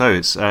So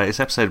it's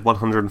episode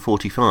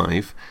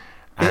 145,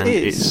 and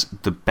it's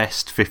the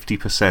best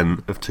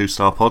 50% of Two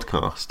Star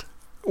Podcast.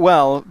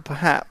 Well,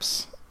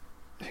 perhaps.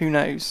 Who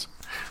knows?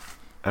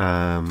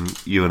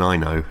 You and I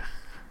know.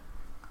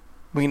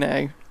 We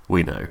know.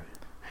 We know.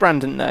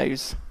 Brandon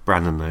knows.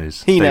 Brandon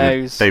knows. He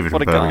knows. David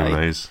what from Birmingham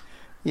knows.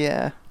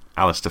 Yeah.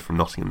 Alistair from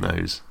Nottingham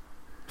knows.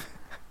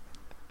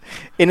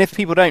 And if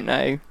people don't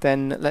know,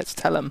 then let's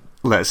tell them.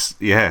 Let's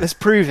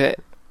prove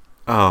it.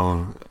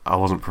 Oh, I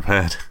wasn't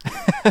prepared.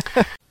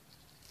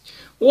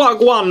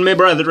 Wagwan, me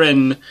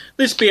brethren.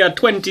 This be a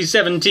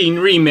 2017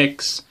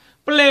 remix.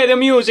 Play the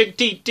music,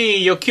 TT,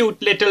 you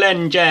cute little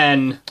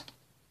engine.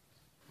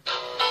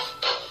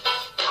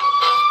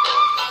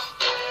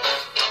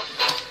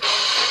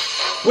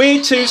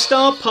 We Two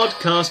Star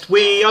Podcast,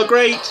 we are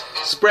great.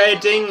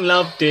 Spreading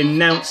love,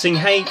 denouncing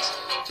hate.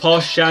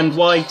 Posh and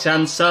white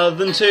and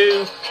southern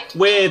too.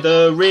 We're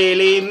the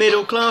really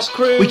middle class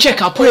crew. We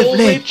check our All with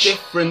privilege.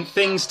 different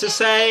things to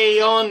say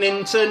on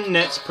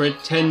internet's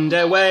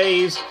pretender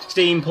ways.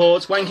 Steam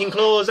ports, wanking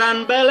claws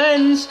and bell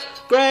ends.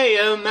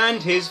 Graham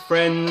and his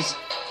friends.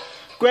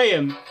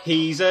 Graham,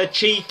 he's a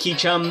cheeky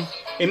chum,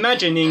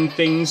 imagining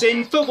things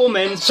in football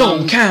men's Sol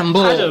bums.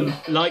 Campbell. Adam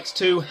likes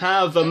to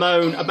have a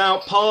moan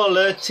about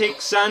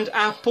politics and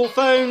Apple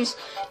phones.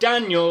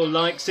 Daniel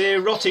likes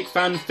erotic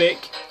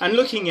fanfic and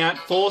looking at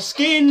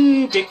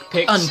foreskin dick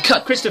pics.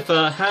 Uncut.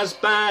 Christopher has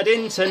bad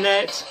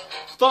internet.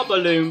 Fart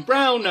balloon,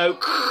 brown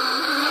oak.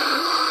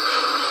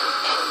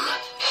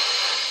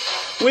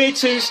 We're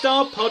Two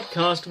Star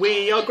Podcast,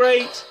 we are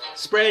great.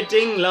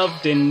 Spreading love,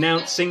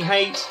 denouncing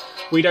hate.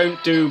 We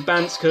don't do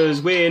bants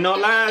cause we're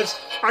not lads.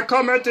 Our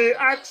comedy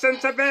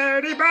accents are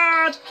very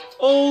bad.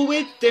 All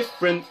with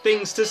different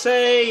things to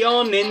say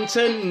on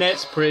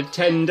internet's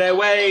pretender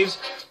waves.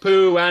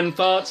 Poo and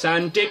farts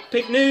and dick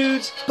pic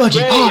nudes.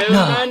 Budgie Graham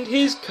partner. and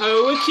his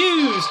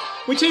co-accused.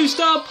 We Two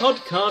Star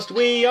Podcast,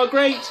 we are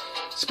great.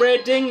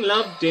 Spreading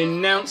love,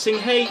 denouncing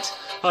hate.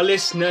 Our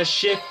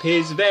listenership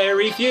is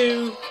very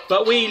few,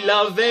 but we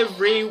love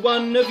every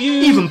one of you.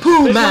 Even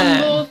Pooh There's Man.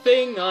 one more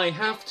thing I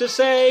have to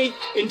say,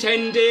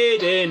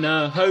 intended in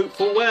a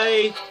hopeful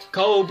way.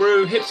 Cold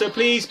brew hipster,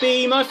 please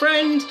be my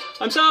friend.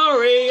 I'm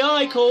sorry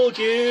I called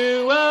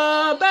you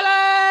a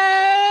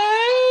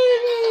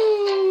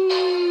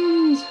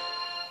bellend.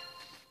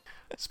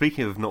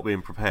 Speaking of not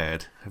being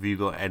prepared, have you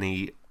got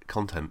any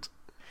content?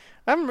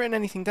 I haven't written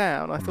anything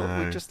down. I thought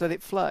No. we'd just let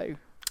it flow.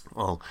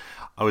 Well,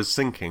 I was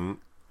thinking,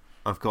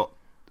 I've got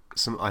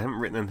some. I haven't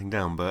written anything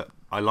down, but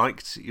I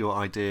liked your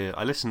idea.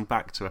 I listened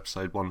back to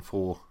episode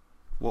 14.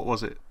 What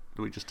was it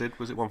that we just did?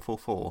 Was it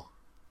 144?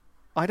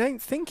 I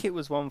don't think it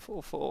was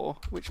 144,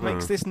 which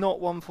makes this not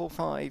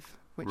 145,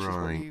 which is what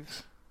Right.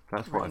 you've...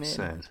 That's what I've written in.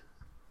 said.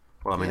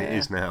 Well, I mean, it Yeah.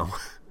 is now.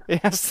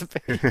 It has to be.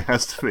 It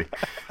has to be.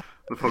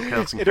 The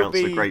podcasting It'll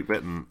Council be- of Great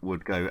Britain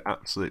would go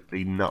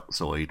absolutely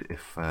nutsoid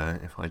if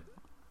I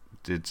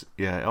did.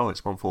 Yeah. Oh,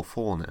 it's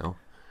 144 now.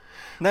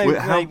 No, Wait,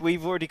 how-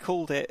 we've already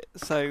called it,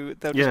 so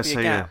there'll Yeah, just be so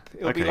a yeah. gap.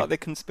 It'll be Okay. like the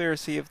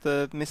conspiracy of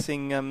the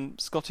missing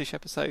Scottish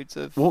episodes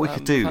of What we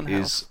could do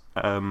Funhouse.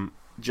 is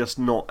just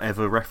not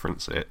ever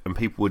reference it, and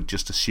people would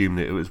just assume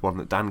that it was one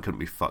that Dan couldn't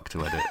be fucked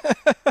to edit.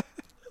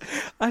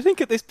 I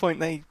think at this point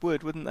they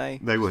would, wouldn't they?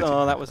 They would.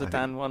 Oh, that was I a think.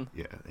 Dan one.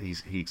 Yeah,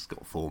 he's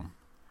got form.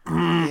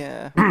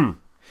 Yeah.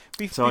 So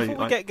Before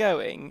we get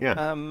going,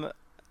 Yeah.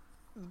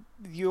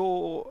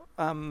 your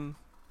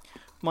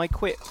my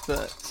quip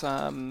that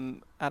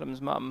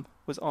Adam's mum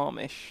was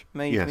Amish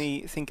made Yes.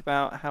 me think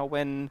about how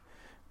when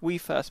we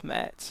first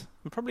met,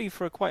 and probably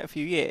for quite a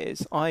few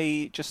years,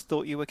 I just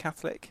thought you were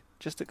Catholic,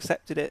 just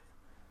accepted it.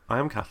 I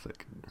am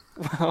Catholic.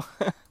 Well,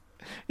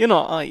 you're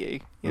not, are you?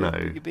 No.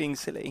 You're being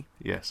silly.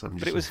 Yes, I'm just.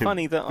 But it was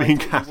funny that I being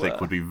thought you Catholic were.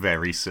 would be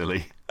very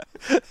silly.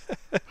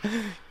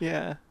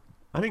 Yeah.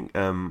 I think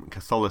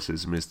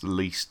Catholicism is the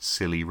least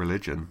silly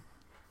religion.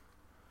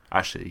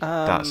 Actually,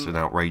 that's an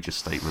outrageous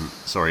statement.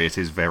 Sorry, it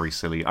is very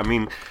silly. I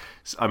mean,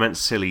 I meant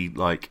silly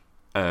like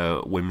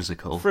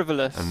whimsical,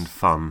 Frivolous. and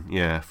fun.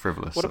 Yeah,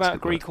 frivolous. What that's a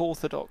about good Greek word.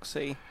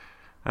 Orthodoxy?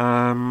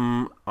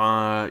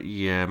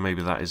 Yeah,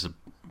 maybe that is a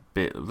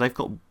bit. They've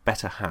got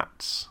better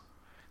hats.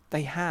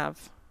 They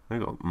have.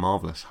 They've got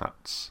marvellous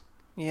hats.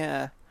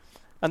 Yeah.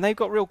 And they've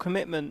got real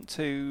commitment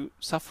to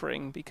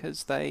suffering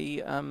because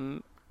they,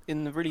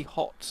 in the really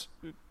hot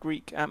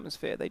Greek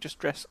atmosphere, they just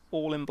dress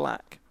all in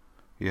black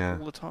Yeah.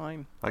 all the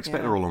time. I expect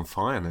Yeah. they're all on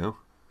fire now.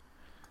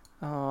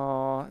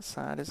 Oh, it's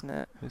sad, isn't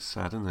it? It's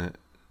sad, isn't it?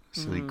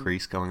 Silly Mm.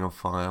 Greece going on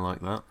fire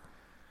like that.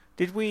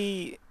 Did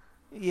we...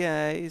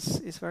 Yeah,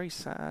 it's very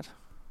sad.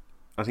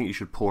 I think you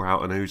should pour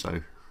out an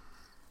ouzo.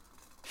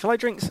 Shall I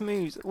drink some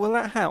ooze? Will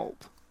that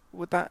help?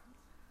 Would that...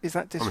 Is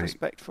that mean,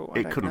 disrespectful? I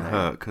It don't couldn't know.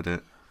 hurt, could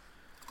it?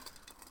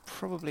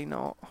 Probably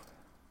not.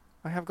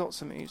 I have got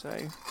some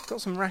ouzo.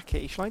 Got some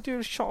raki. Shall I do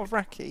a shot of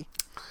raki?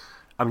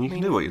 I mean, you can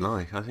mean, do what you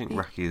like. I think yeah.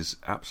 raki is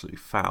absolutely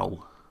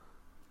foul.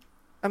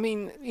 I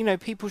mean, you know,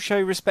 people show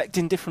respect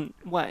in different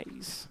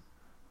ways.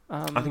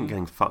 I think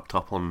getting fucked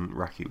up on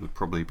raki would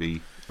probably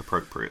be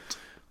appropriate.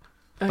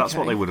 That's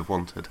what okay. they would have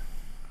wanted.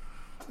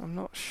 I'm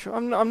not sure.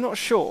 I'm not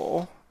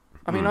sure.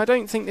 I mean, I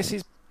don't think this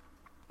is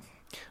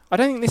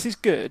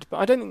good, but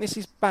I don't think this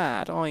is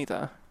bad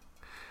either.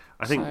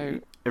 I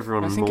think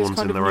everyone mourns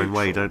in their own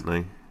way, don't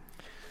they?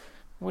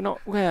 We're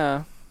not.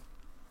 Yeah.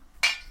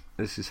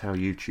 This is how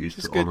you choose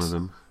to honour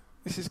them.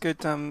 This is good.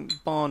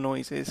 Bar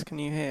noises. Can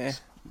you hear?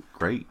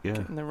 Great. Yeah.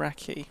 Getting the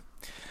racky.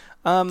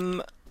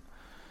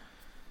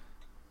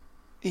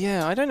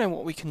 Yeah, I don't know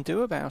what we can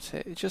do about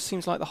it. It just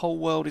seems like the whole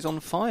world is on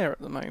fire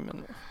at the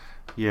moment.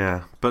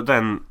 Yeah, but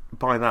then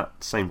by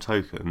that same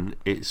token,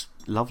 it's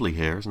lovely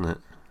here, isn't it?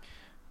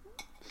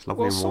 It's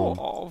lovely and warm. Sort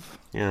of.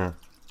 Yeah.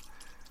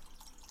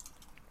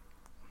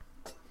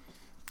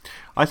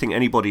 I think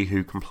anybody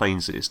who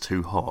complains that it's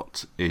too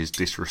hot is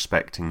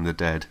disrespecting the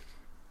dead.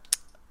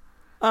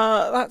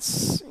 I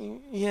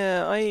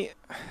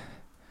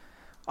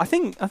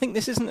think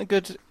this isn't a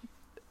good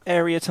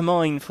area to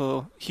mine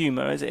for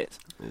humour, is it?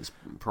 It's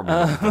probably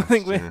not best, I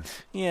think we're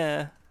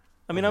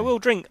I mean, I will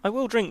drink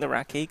the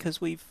raki because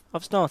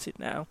I've started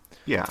now.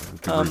 Yeah,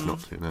 it'd be rude not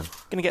to now.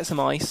 Gonna get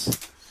some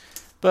ice,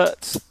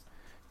 but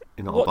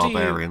you're not a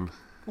barbarian.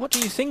 What do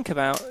you think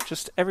about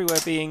just everywhere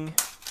being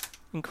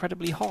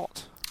incredibly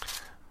hot?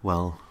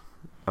 Well,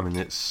 I mean,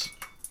 it's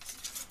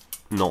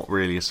not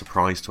really a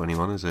surprise to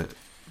anyone, is it?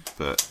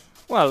 But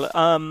who's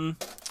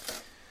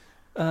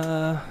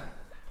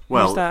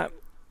that?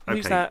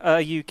 Who's that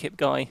UKIP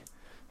guy?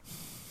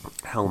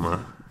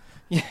 Helmer.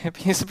 Yeah,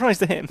 be a surprise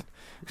to him.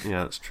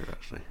 Yeah, that's true,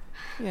 actually.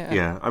 Yeah.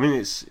 Yeah, I mean,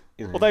 it's...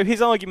 Although his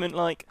argument,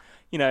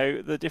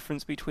 the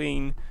difference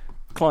between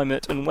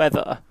climate and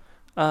weather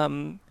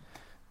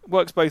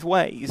works both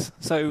ways.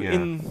 So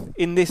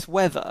in this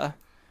weather,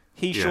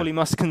 he surely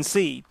must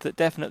concede that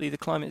definitely the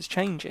climate's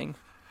changing.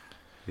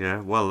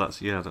 Yeah, well, that's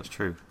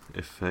true.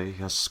 If he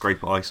has to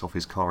scrape ice off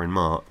his car in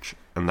March,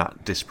 and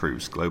that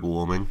disproves global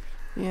warming,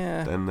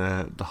 then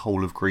the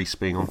whole of Greece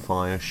being on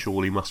fire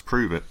surely must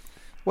prove it.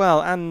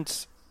 Well,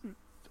 and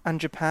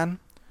Japan.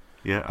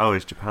 Yeah. Oh,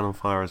 is Japan on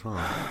fire as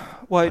well?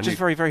 Well, it's just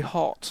very, very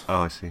hot.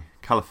 Oh, I see.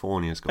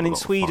 California's got. And a in lot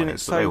Sweden, of fires,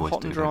 it's so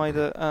hot and dry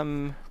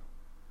that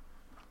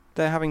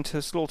they're having to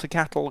slaughter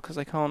cattle because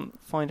they can't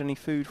find any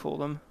food for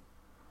them.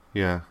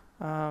 Yeah.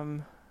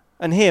 And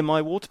here,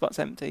 my water butt's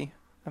empty.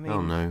 I mean,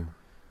 oh no.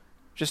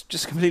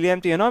 Just completely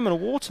empty, and I'm on a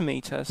water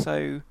meter,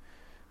 so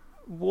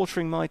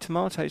watering my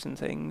tomatoes and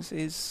things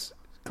is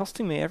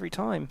costing me every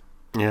time.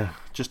 Yeah,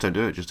 just don't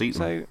do it. Just eat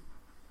them. So,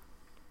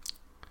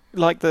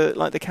 like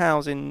the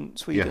cows in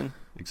Sweden.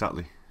 Yeah,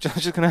 exactly.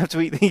 Just gonna have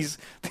to eat these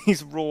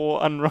raw,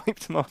 unripe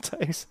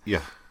tomatoes.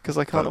 Yeah. Because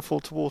I can't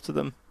afford to water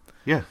them.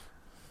 Yeah.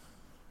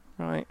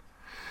 Right.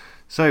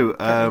 So,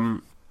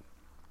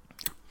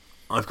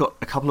 I've got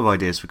a couple of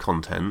ideas for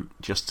content,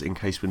 just in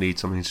case we need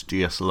something to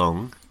G us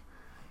along.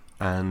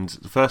 And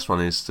the first one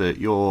is that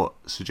your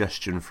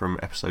suggestion from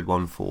episode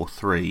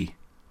 143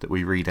 that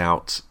we read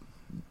out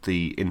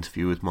the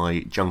interview with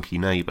my junkie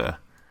neighbour.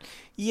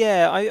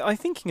 Yeah, I'm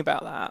thinking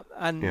about that,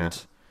 and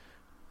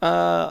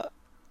that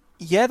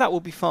will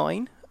be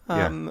fine.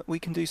 We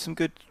can do some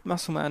good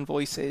Muscle Man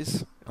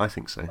voices. I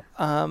think so.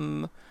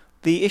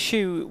 The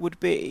issue would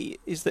be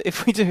is that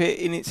if we do it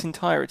in its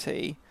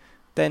entirety,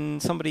 then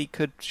somebody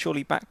could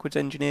surely backwards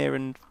engineer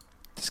and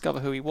discover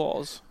who he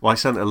was. Well, I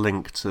sent a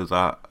link to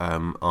that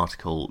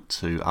article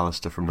to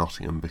Alistair from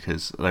Nottingham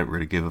because I don't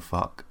really give a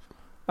fuck.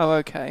 Oh,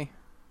 okay.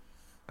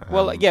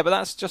 Well, yeah, but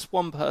that's just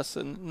one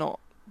person not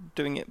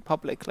doing it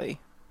publicly.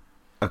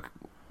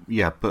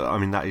 Yeah, but I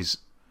mean that is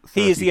 30%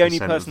 he is the only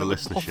person of the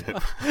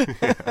listenership.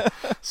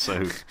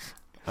 So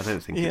I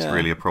don't think it's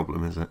really a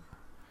problem, is it?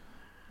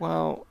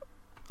 Well,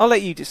 I'll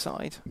let you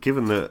decide.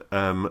 Given that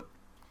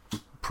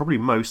probably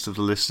most of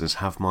the listeners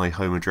have my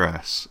home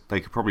address, they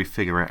could probably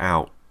figure it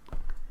out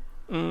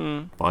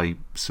by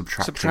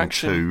subtraction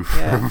 2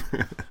 from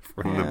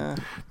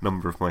the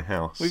number of my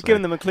house. We've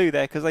given them a clue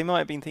there because they might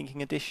have been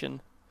thinking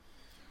addition.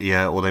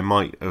 Yeah, or they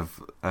might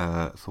have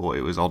thought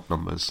it was odd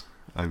numbers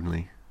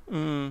only.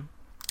 So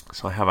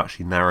I have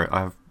actually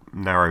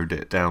narrowed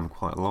it down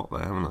quite a lot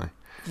there, haven't I?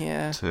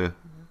 Yeah.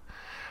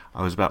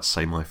 I was about to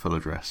say my full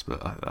address,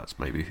 but that's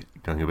maybe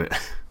going a bit.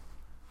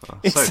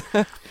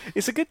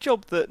 It's a good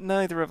job that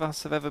neither of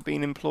us have ever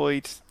been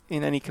employed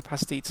in any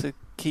capacity to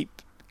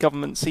keep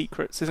government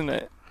secrets, isn't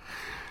it?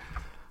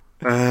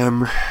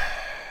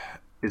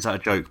 Is that a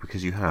joke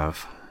because you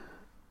have?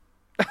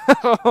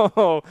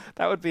 Oh,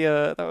 that would be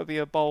a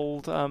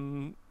bold.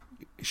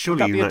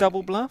 Surely would that be a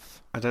double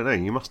bluff? I don't know.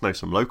 You must know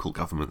some local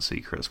government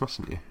secrets,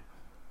 mustn't you?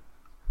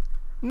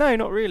 No,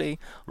 not really.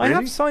 I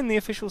have signed the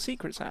Official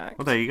Secrets Act.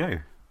 Well, there you go.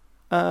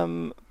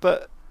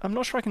 But I'm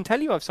not sure I can tell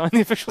you I've signed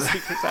the Official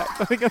Secrets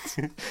Act. I think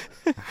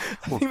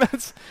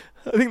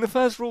the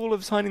first rule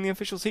of signing the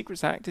Official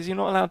Secrets Act is you're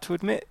not allowed to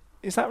admit.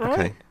 Is that right?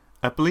 Okay.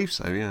 I believe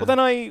so. Yeah. Well,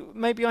 then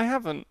maybe I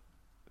haven't.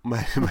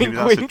 Maybe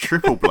that's a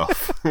triple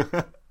bluff.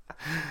 I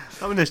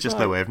mean, there's just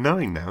no way of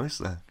knowing now, is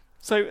there?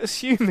 So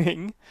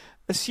assuming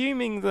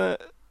that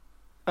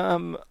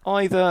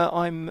either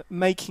I'm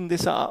making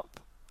this up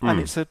and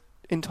it's an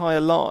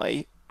entire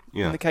lie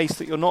in the case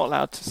that you're not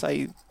allowed to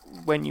say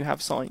when you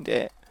have signed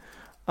it,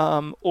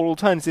 or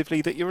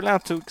alternatively that you're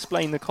allowed to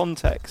explain the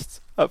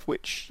context of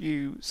which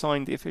you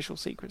signed the Official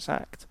Secrets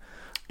Act.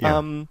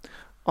 Yeah.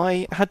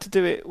 I had to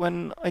do it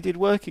when I did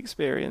work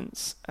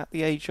experience at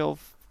the age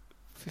of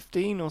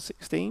 15 or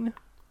 16.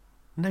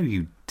 No,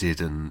 you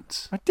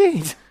didn't. I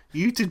did.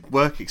 You did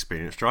work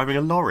experience driving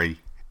a lorry.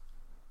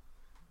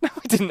 No,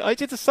 I didn't. I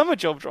did a summer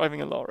job driving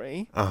a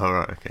lorry. Oh,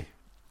 right, okay.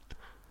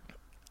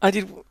 I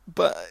did,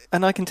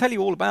 and I can tell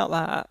you all about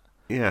that.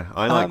 Yeah,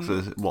 I like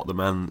what the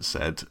man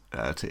said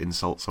to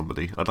insult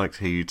somebody. I'd like to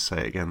hear you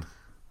say it again.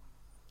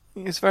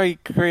 It was very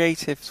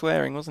creative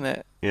swearing, wasn't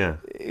it? Yeah.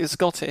 It was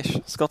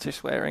Scottish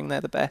swearing. They're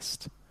the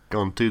best. Go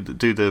on, do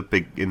the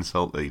big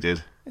insult that he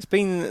did. It's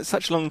been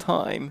such a long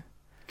time.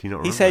 Can you not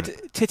remember? He said,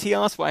 it? "Titty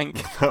arse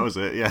wank." That was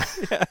it. Yeah.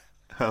 Yeah.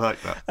 I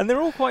like that. And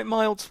they're all quite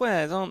mild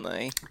swears, aren't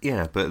they?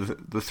 Yeah,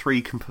 but the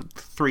three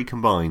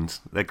combined,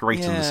 they're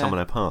greater than the sum of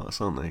their parts,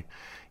 aren't they?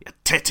 You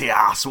titty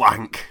ass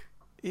wank.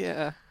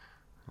 Yeah.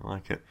 I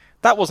like it.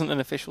 That wasn't an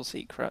official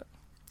secret.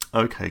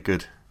 Okay,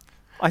 good.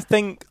 I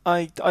think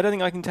I don't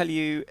think I can tell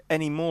you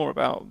any more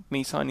about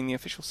me signing the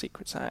Official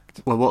Secrets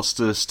Act. Well, what's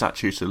the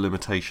statute of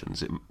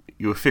limitations?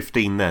 You were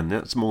 15 then.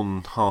 That's more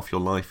than half your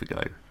life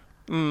ago.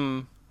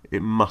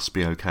 It must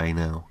be okay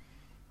now.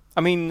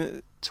 I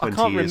mean, I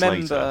can't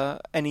remember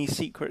any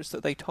secrets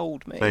that they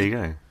told me. There you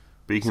go.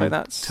 But you can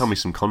tell me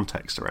some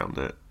context around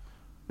it.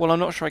 Well, I'm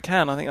not sure I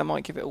can. I think that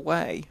might give it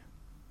away.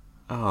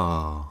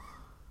 Oh.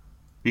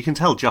 You can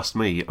tell just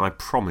me. I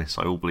promise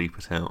I will bleep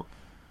it out.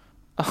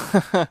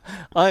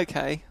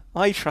 Okay,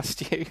 I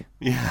trust you.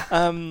 Yeah.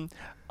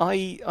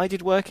 I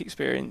did work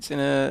experience in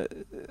a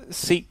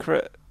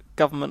secret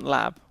government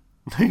lab.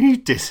 No, you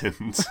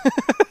didn't.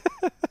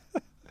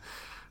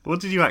 What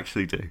did you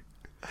actually do?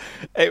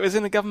 It was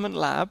in a government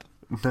lab.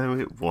 No,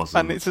 it wasn't.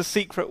 And it's a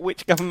secret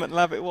which government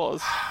lab it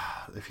was.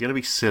 If you're going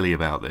to be silly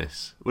about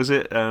this, was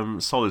it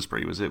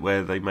Salisbury? Was it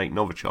where they make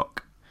Novichok?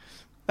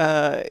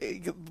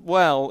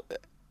 Well,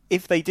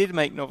 if they did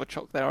make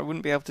Novichok there, I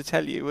wouldn't be able to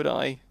tell you, would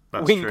I?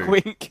 That's wink, true.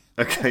 wink.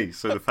 Okay,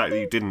 so the fact that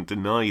you didn't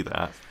deny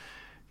that,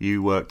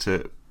 you worked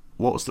at...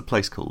 What was the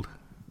place called?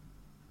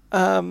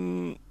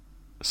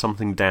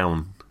 Something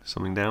Down.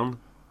 Something Down?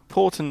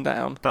 Porton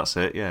Down. That's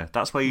it, yeah.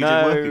 That's where you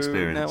did work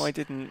experience. No, I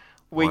didn't.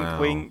 Wink, Wow.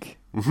 wink.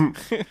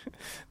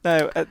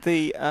 No, at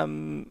the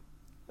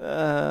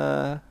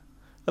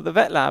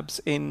vet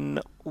labs in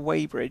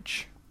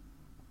Weybridge.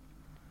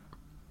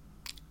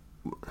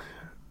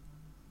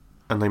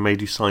 And they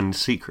made you sign the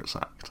Secrets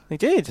Act. They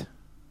did.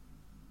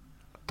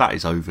 That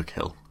is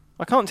overkill.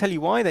 I can't tell you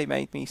why they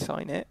made me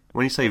sign it.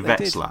 When you say But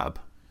they vets did. lab,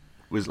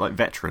 it was like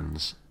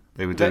veterans.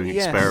 They were doing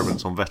Yes.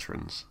 experiments on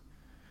veterans.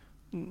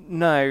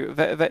 No,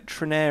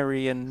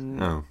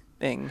 veterinarian Oh.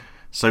 thing.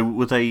 So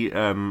were they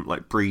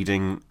like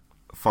breeding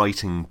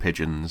fighting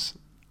pigeons?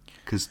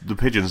 Because the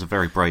pigeons are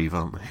very brave,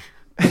 aren't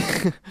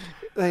they?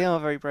 They are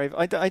very brave.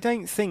 I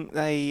don't think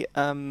they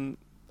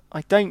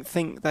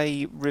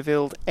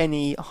revealed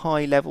any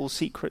high-level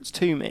secrets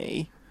to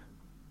me,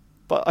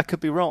 but I could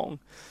be wrong.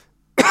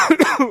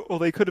 Or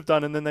they could have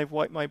done, and then they've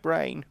wiped my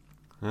brain,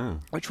 Oh.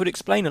 which would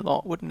explain a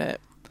lot, wouldn't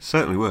it?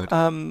 Certainly would.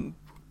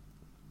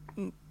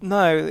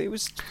 No, it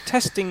was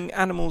testing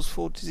animals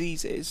for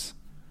diseases.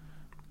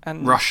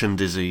 And Russian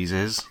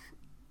diseases.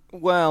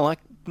 well, I'm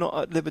not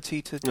at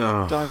liberty to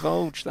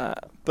divulge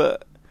that,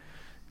 but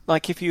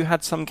like if you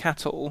had some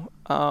cattle,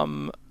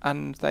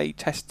 and they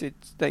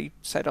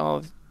said,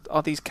 "Are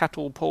these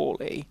cattle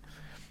poorly?"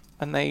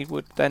 and they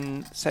would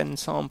then send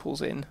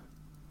samples in,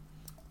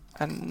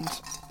 and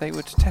they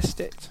would test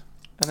it,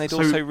 and they'd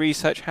also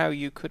research how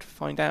you could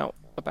find out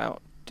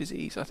about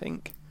disease. I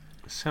think.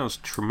 It sounds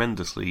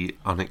tremendously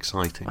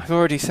unexciting. I've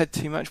already said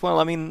too much. Well,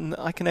 I mean,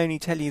 I can only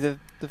tell you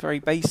the very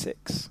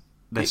basics.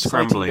 They're The exciting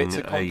scrambling bits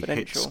are a hit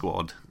confidential.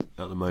 squad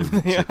at the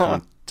moment They to come are.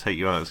 and take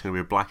you out. It's going to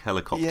be a black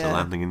helicopter Yeah.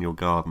 landing in your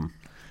garden.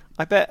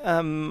 I bet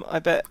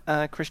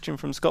Christian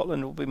from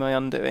Scotland will be my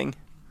undoing.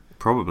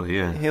 Probably,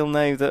 yeah. He'll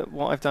know that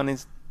what I've done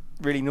is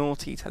really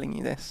naughty, telling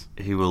you this.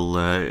 He will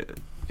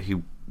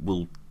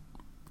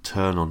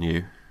turn on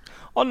you.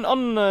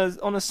 On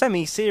a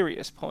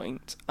semi-serious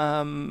point,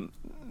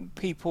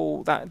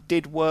 people that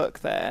did work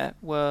there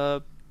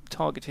were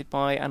targeted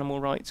by animal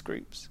rights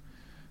groups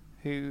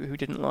who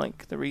didn't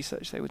like the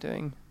research they were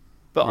doing.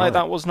 But Right.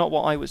 that was not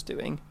what I was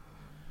doing.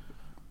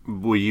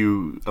 Were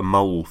you a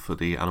mole for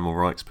the animal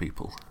rights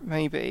people?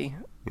 Maybe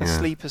a Yeah.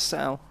 sleeper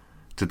cell.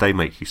 Did they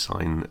make you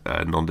sign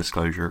a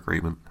non-disclosure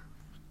agreement?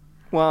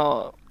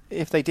 Well,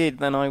 if they did,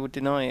 then I would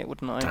deny it,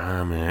 wouldn't I?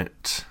 Damn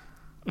it.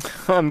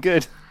 I'm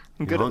good.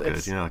 I'm You good are at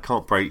this. good. Yeah, I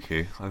can't break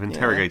you. I've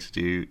interrogated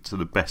you to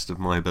the best of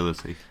my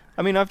ability.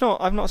 I mean, I've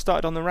not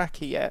started on the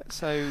racky yet,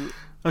 so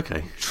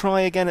Okay.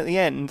 try again at the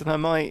end, and I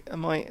might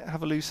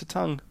have a looser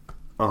tongue.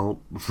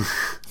 I'll...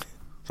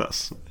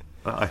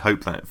 I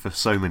hope that for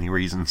so many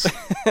reasons.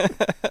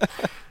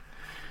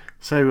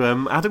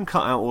 So, Adam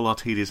cut out all our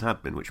tedious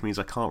admin, which means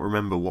I can't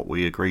remember what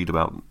we agreed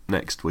about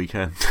next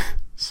weekend.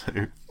 So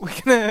We're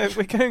going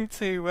to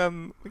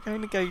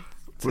go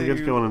we're going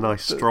to go on a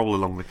nice the- stroll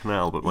along the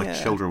canal, but my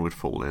Yeah. children would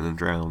fall in and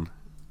drown.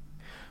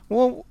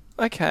 Well,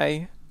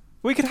 Okay.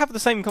 We could have the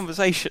same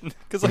conversation,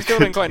 because I still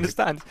don't quite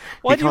understand.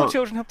 Why do your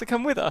children have to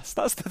come with us?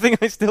 That's the thing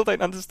I still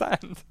don't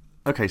understand.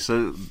 Okay,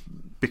 so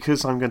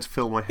because I'm going to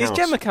fill my house... Is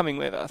Gemma coming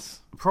with us?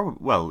 Probably.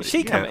 Well, is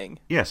she coming?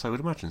 Yes, I would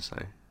imagine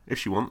so. If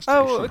she wants to, she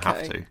doesn't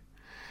have to.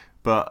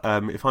 But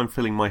if I'm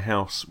filling my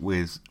house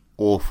with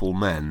awful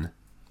men,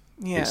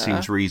 it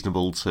seems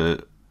reasonable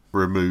to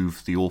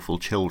remove the awful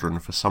children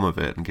for some of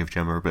it and give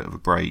Gemma a bit of a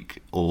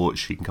break, or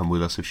she can come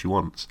with us if she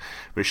wants.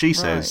 But she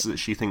says that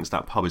she thinks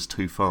that pub is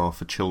too far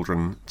for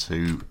children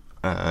to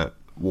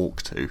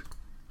walk to.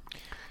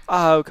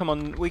 Oh, come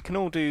on. We can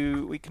all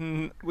do... We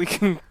can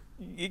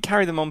you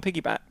carry them on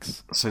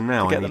piggybacks. So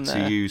now I need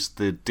to use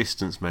the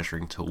distance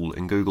measuring tool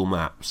in Google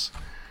Maps.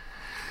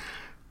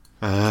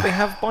 Do they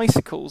have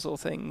bicycles or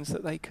things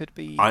that they could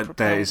be propelled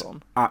there is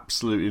on?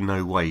 Absolutely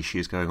no way she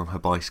is going on her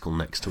bicycle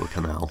next to a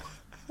canal.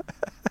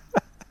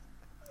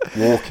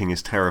 Walking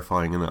is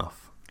terrifying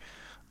enough.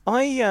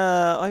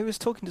 I was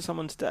talking to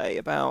someone today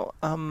about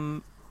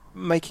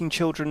making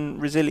children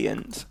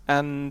resilient,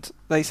 and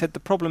they said the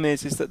problem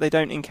is that they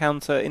don't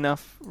encounter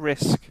enough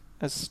risk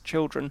as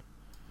children.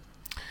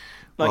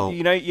 Like, well,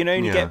 you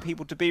only get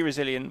people to be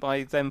resilient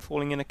by them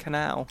falling in a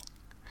canal.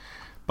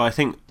 But I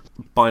think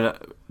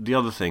the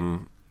other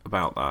thing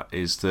about that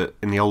is that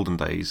in the olden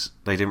days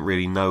they didn't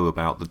really know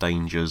about the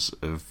dangers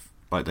of,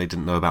 like, they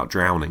didn't know about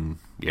drowning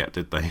yet,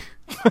 did they?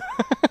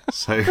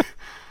 So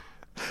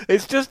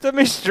it's just a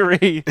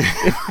mystery.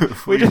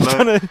 we're just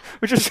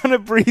trying to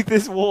breathe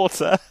this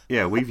water.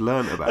 Yeah, we've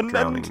learnt about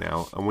drowning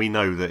now, and we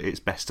know that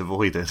it's best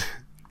avoided.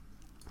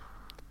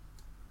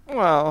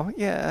 Well,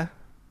 yeah.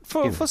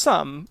 For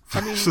some,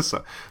 I mean...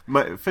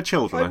 for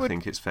children, I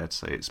think it's fair to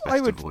say it's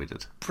best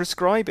avoided.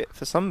 Prescribe it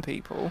for some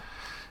people.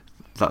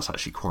 That's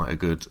actually quite a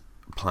good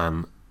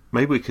plan.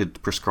 Maybe we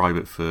could prescribe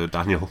it for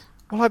Daniel.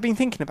 Well, I've been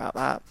thinking about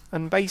that,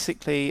 and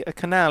basically a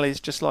canal is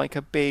just like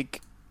a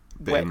big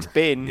wet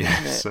bin. Yeah,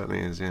 isn't it? It certainly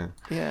is, yeah.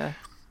 Yeah.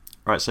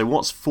 Right, so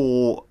what's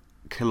 4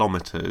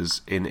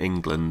 kilometres in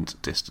England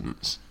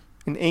distance?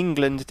 In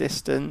England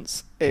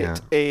distance,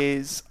 it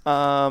is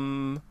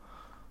about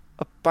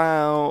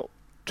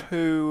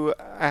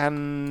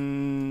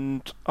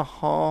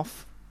 2.5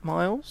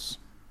 miles.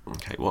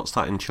 Okay, what's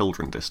that in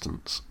children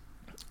distance?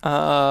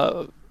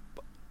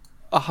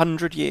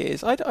 100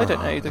 years. I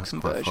don't know the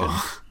conversion.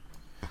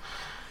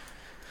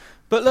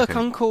 But look, okay.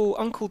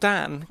 Uncle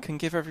Dan can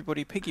give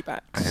everybody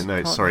piggybacks.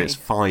 No, sorry, it's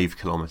 5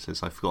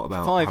 kilometres. I forgot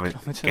about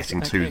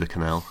getting to the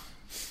canal.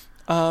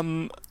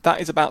 That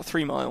is about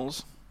 3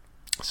 miles.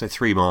 So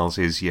 3 miles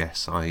is,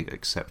 yes, I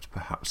accept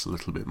perhaps a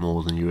little bit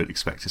more than you would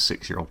expect a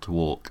 6-year-old to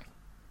walk.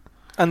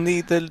 And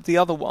the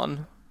other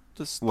one?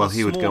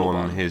 He would go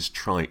on his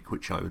trike,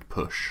 which I would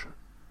push.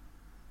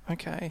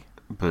 Okay.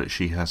 But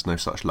she has no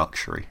such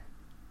luxury.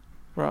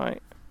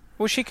 Right.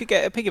 Well, she could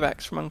get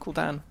piggybacks from Uncle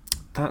Dan.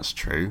 That's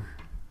true.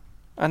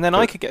 And then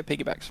I could get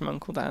piggybacks from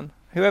Uncle Dan.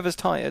 Whoever's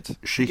tired.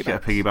 She could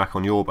get a piggyback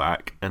on your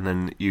back, and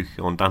then you could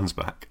go on Dan's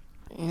back.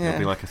 Yeah. It'll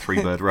be like a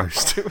 3-bird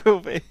roast. It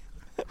will be.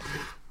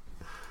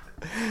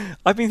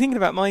 I've been thinking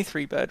about my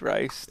 3-bird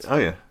roast. Oh,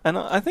 yeah. And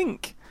I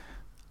think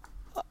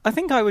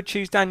I would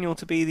choose Daniel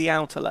to be the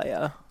outer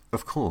layer.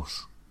 Of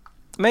course.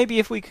 Maybe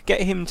if we could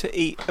get him to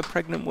eat a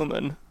pregnant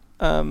woman,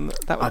 that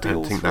would be all 3. I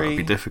don't think that would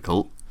be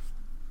difficult.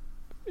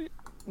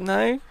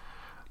 No?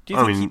 Do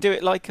you think he'd do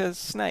it like a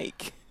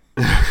snake?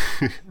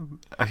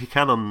 He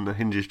can on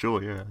Hinge's jaw,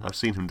 yeah. I've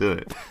seen him do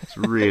it. It's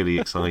really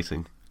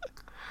exciting.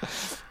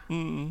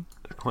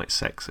 Quite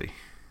sexy.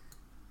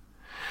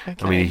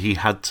 Okay. I mean, he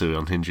had to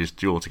on Hinge's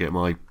jaw to get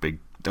my big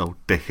old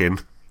dick in.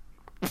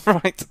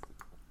 Right.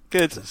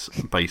 Good. It's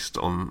based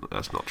on...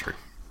 That's not true.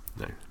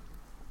 No.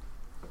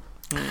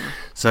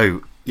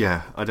 So,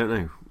 yeah, I don't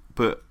know.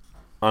 But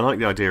I like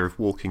the idea of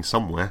walking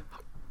somewhere.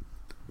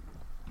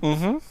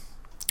 Mm-hmm.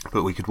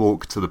 But we could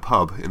walk to the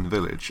pub in the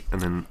village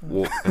and then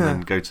walk and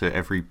then go to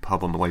every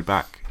pub on the way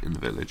back in the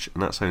village,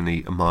 and that's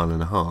only 1.5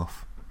 miles.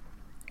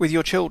 With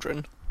your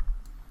children?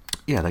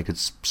 Yeah, they could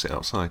sit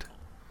outside.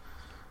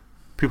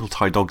 People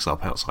tie dogs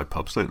up outside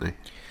pubs, don't they?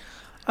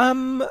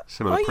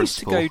 Similar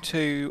principle.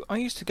 I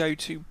used to go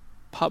to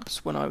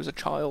pubs when I was a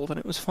child, and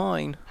it was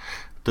fine.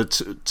 The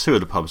 2 of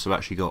the pubs have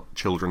actually got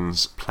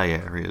children's play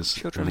areas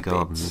in the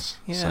gardens.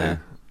 Yeah. So,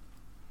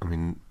 I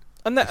mean,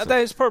 and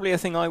there's probably a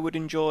thing I would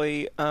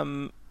enjoy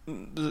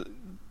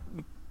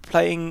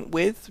playing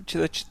with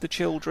the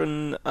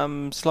children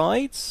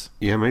slides.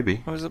 Yeah,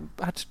 maybe. I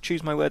had to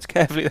choose my words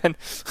carefully then.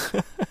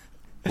 Why?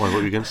 What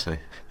were you going to say?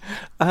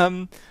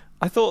 I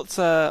thought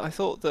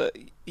that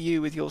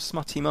you, with your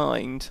smutty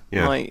mind,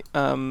 might,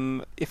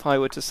 if I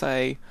were to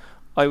say,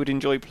 I would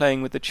enjoy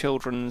playing with the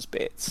children's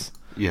bits.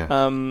 Yeah.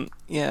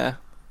 Yeah.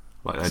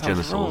 Like their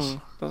genitals,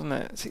 wrong, doesn't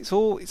it? It's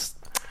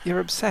you're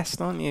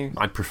obsessed, aren't you?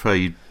 I'd prefer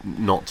you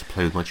not to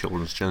play with my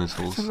children's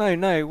genitals.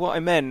 No. What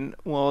I meant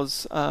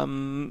was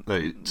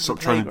stop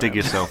trying to dig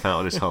yourself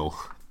out of this hole.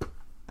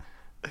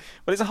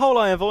 Well, it's a hole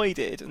I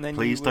avoided, and then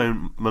please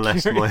don't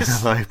molest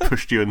I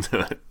pushed you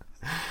into it.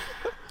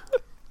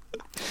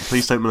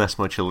 Please don't molest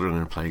my children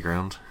in a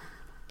playground.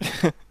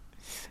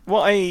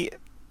 What I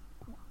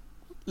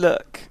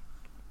look.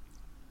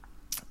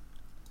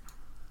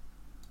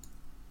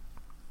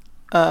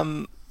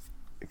 Come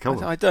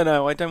on. I don't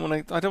know. I don't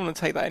want to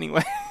take that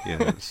anyway. Yeah,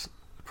 that's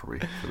probably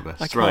for the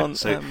best. I can't, right.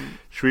 So,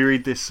 should we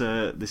read this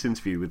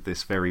interview with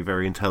this very,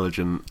 very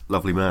intelligent,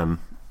 lovely man?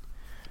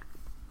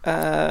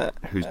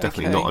 Who's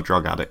definitely not a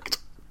drug addict.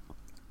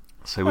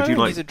 So, would you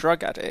like? He's a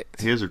drug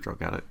addict. He is a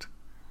drug addict.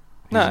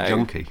 He's No. a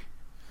junkie.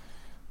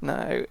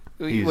 No.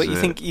 He's What you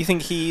think? You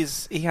think he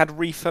had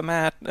reefer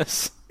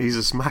madness? He's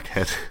a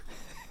smackhead.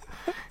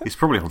 He's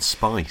probably on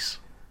spice.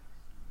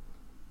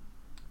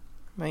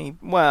 Maybe.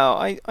 Well,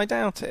 I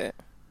doubt it.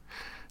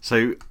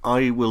 So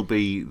I will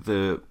be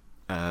the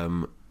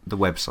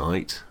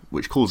website,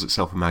 which calls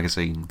itself a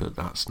magazine, but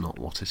that's not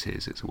what it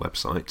is. It's a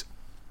website,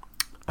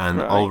 and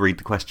Right. I'll read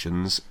the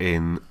questions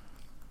in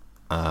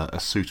a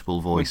suitable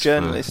voice,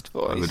 journalist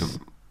voice.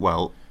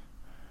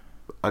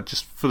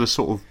 Just for the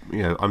sort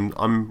of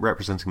I'm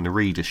representing the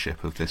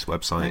readership of this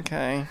website,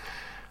 Okay.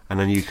 and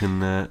then you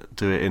can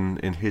do it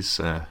in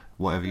his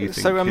whatever you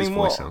think So, his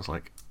voice sounds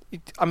like.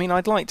 I mean,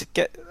 I'd like to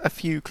get a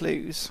few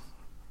clues,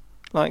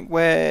 like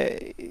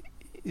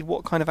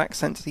what kind of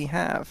accent does he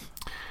have?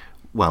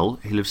 Well,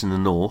 he lives in the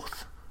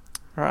north,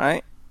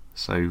 Right.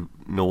 so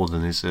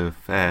northern is a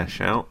fair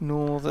shout.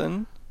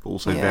 Northern. But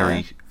also Yeah.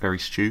 very, very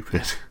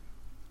stupid.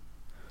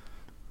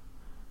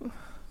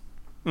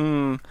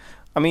 I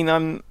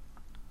mean,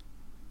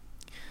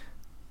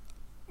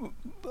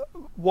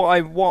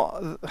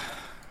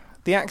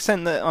 the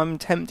accent that I'm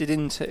tempted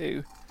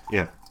into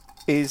Yeah.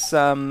 is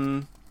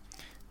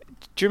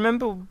do you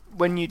remember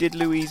when you did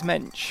Louise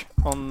Mensch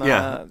on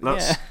the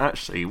That's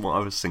actually what I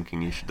was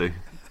thinking you should do.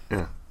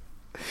 Yeah.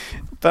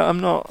 But I'm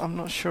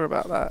not sure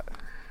about that.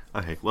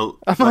 Okay. Well,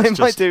 I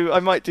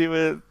might do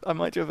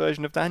a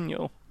version of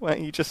Daniel where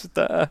you just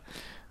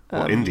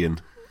Indian?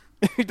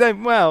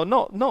 well,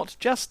 not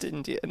just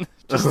Indian,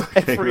 just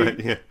Okay, right,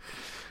 yeah.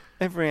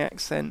 every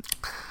accent.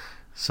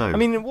 So I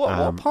mean,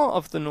 what part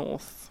of the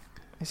north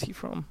is he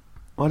from?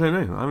 I don't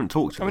know. I haven't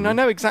talked to him. I mean, I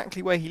know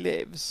exactly where he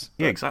lives.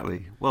 Yeah,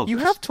 exactly. Well, You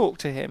have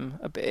talked to him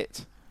a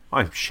bit,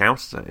 I've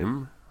shouted at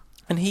him.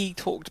 and he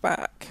talked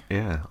back.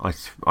 Yeah,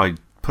 I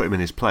put him in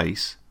his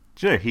place.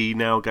 Do you know he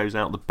now goes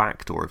out the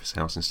back door of his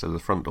house instead of the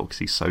front door because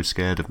he's so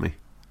scared of me.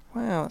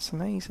 Wow, that's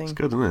amazing. It's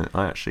good, isn't it?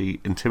 I actually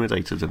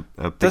intimidated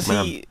a big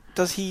man.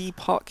 Does he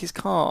park his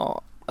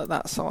car at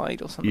that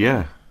side or something?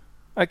 Yeah.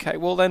 Okay,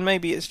 well then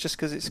maybe it's just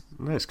because it's...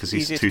 No, it's because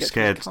he's easier to too get to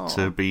scared his car.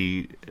 to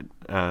be.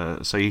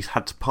 So he's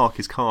had to park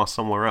his car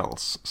somewhere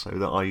else so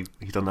that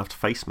he doesn't have to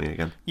face me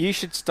again. You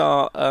should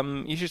start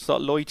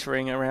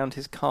loitering around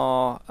his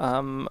car,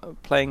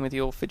 playing with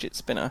your fidget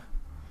spinner.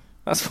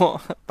 That's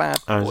what bad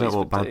boys Is that what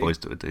would bad do. boys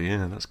do?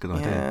 Yeah, that's a good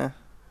idea. Yeah.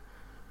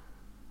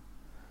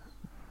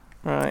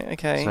 Right.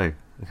 Okay. So,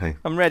 okay.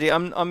 I'm ready.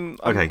 I'm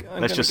Okay,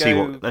 let's just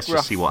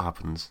see what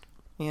happens.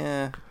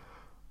 Yeah.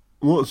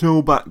 What's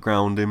your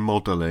background in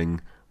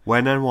modelling?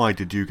 When and why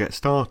did you get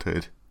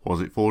started? Was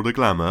it for the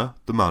glamour,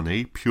 the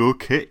money, pure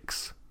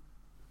kicks?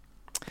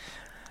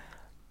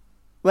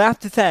 Well, I have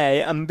to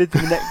say, I'm a bit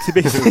of an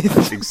exhibitionist.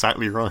 That's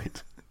exactly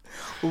right.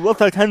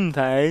 What I can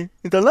say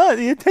is I like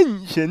the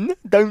attention,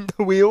 don't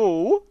we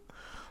all?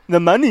 The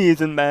money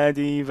isn't bad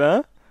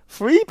either.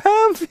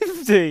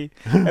 £3.50.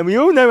 And we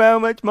all know how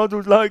much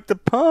models like to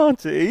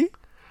party.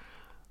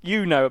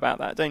 You know about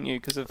that, don't you?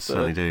 Because of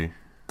Certainly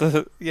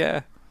do.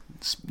 Yeah.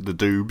 The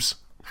doobs.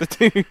 The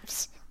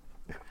tubes.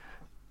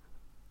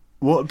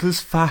 What does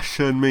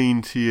fashion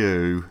mean to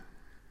you?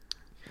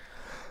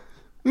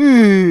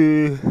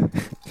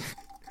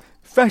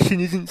 Fashion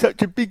isn't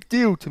such a big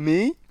deal to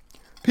me.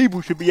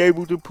 People should be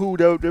able to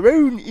pull out their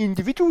own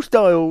individual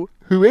style,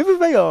 whoever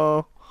they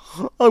are.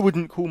 I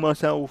wouldn't call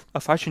myself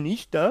a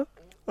fashionista,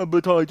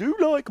 but I do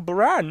like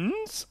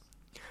brands.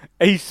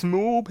 A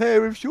small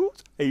pair of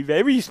shorts, a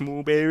very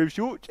small pair of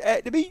shorts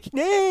at the beach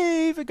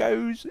never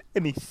goes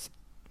amiss.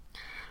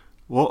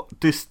 What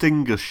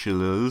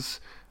distinguishes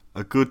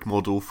a good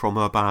model from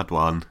a bad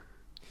one?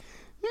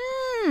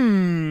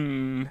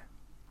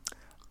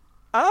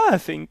 I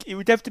think it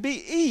would have to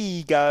be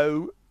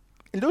ego.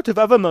 A lot of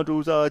other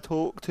models I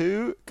talk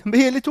to can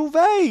be a little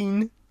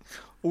vain.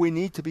 We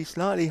need to be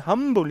slightly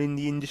humble in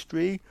the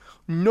industry.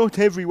 Not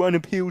everyone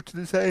appeals to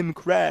the same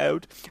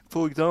crowd.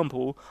 For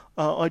example,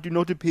 I do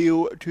not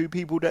appeal to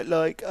people that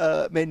like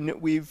men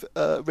with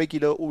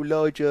regular or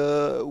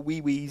larger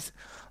wee-wees.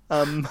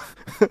 One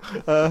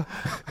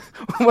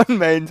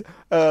man's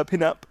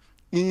pin-up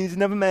is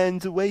another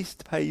man's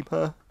waste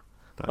paper.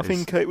 I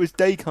think it was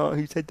Descartes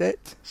who said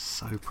that.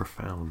 So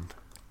profound.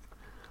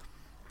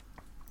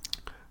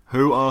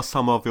 Who are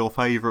some of your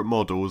favourite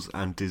models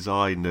and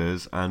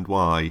designers and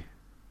why?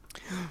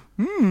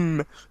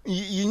 You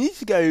need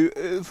to go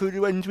for the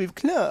ones with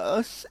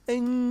class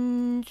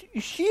and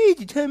sheer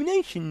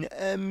determination.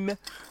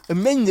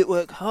 Men that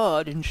work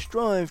hard and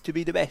strive to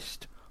be the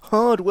best.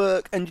 Hard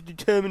work and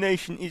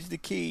determination is the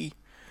key.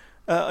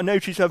 I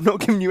notice I've not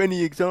given you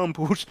any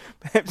examples.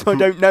 Perhaps I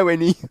don't know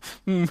any.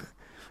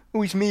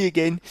 Oh, it's me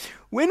again.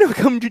 When I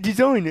come to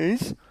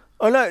designers,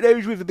 I like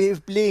those with a bit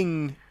of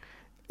bling.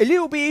 A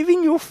little bit of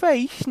in your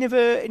face, never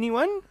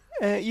anyone.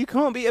 You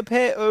can't be a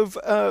pair of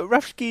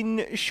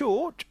rough-skin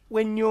short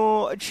when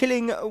you're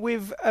chilling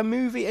with a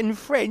movie and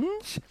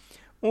friends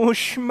or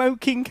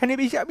smoking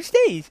cannabis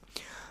upstairs.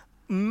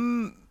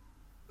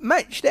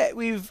 Match that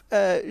with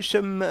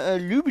some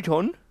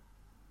Louboutin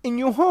and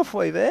you're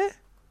halfway there.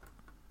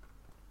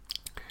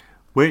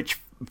 Which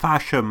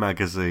fashion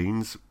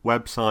magazines,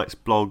 websites,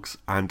 blogs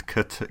and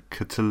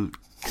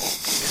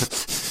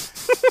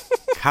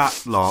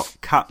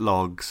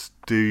catalogs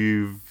do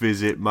you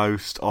visit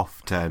most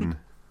often?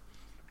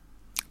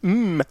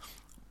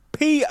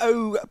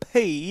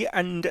 P.O.P.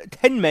 and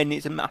 10 Men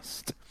is a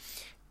must.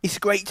 It's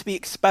great to be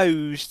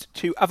exposed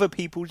to other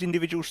people's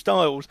individual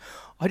styles.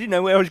 I didn't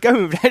know where I was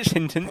going with that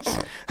sentence.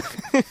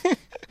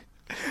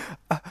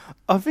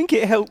 I think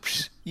it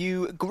helps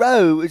you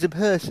grow as a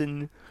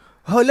person.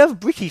 I love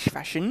British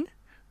fashion.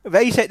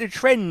 They set the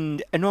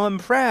trend, and I'm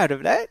proud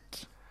of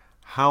that.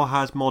 How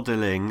has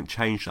modelling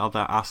changed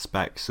other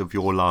aspects of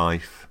your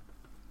life?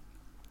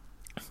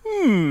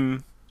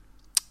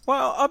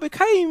 Well, I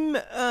became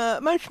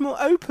much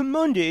more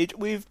open-minded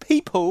with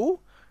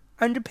people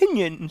and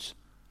opinions.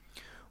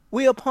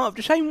 We are part of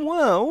the same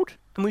world,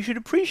 and we should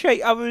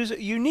appreciate others'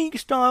 unique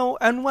style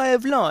and way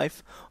of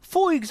life.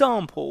 For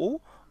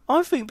example,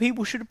 I think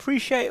people should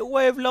appreciate a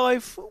way of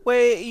life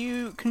where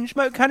you can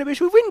smoke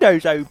cannabis with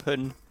windows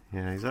open.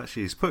 Yeah,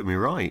 he's putting me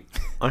right.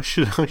 I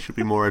should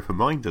be more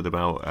open-minded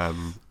about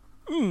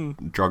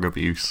drug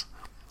abuse.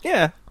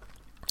 Yeah.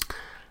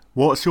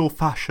 What's your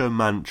fashion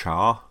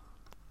mantra?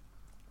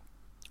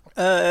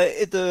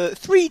 The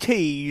 3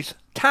 T's.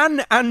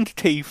 Tan and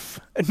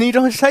teeth. Need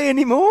I say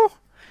any more?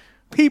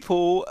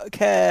 People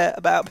care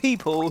about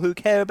people who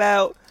care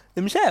about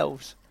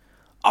themselves.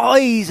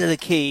 Eyes are the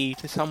key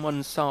to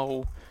someone's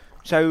soul.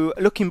 So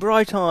looking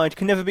bright-eyed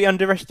can never be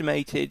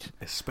underestimated.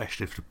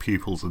 Especially if the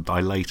pupils are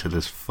dilated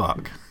as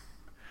fuck.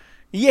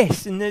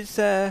 Yes, and there's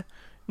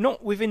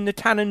not within the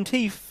tan and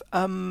teeth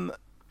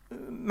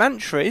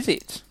mantra, is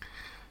it?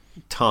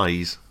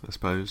 Ties, I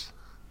suppose.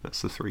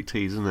 That's the 3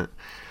 T's, isn't it?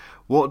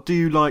 What do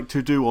you like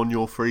to do on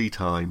your free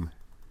time?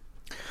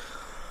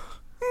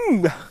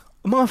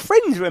 My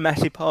friends are a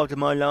massive part of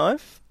my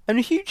life, and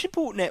a huge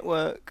support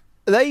network.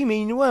 They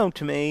mean the world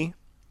to me.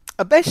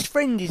 A best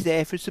friend is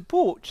there for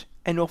support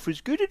and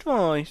offers good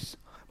advice.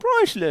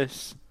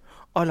 Priceless.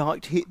 I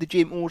like to hit the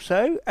gym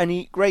also and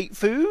eat great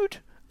food.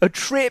 A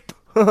trip,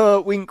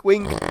 wink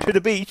wink, to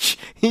the beach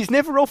is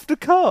never off the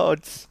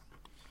cards.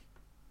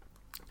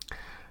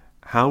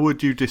 How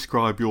would you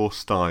describe your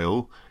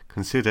style?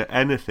 Consider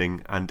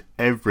anything and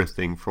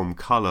everything from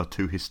colour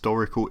to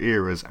historical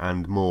eras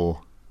and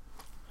more.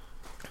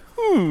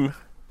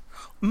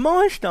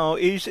 My style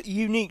is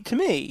unique to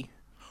me.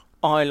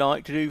 I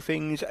like to do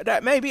things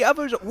that maybe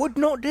others would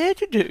not dare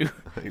to do.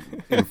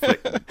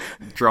 Inflict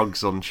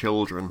drugs on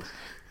children.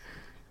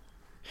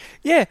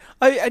 Yeah,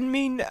 I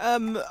mean,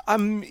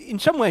 I'm in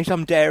some ways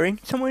I'm daring,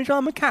 in some ways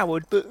I'm a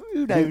coward, but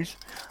who knows?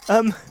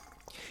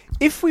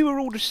 If we were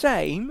all the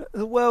same,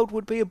 the world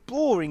would be a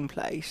boring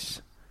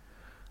place.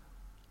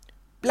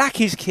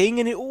 Black is king,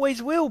 and it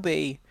always will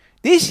be.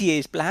 This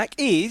year's black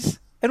is,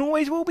 and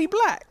always will be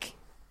black.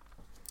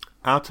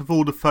 Out of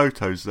all the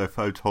photos the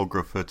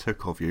photographer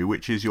took of you,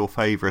 which is your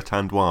favourite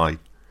and why?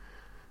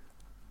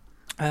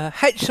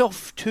 Hats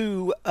off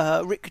to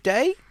Rick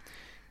Day.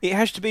 It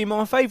has to be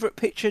my favourite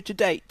picture to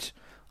date.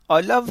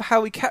 I love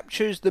how he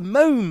captures the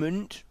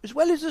moment as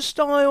well as the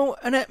style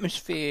and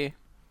atmosphere.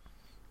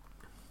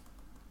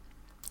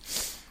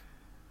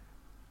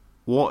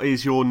 What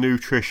is your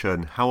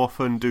nutrition? How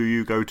often do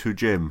you go to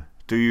gym?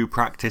 Do you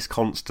practice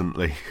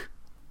constantly?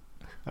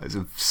 That is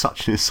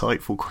such an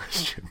insightful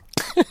question.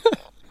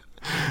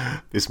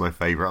 This is my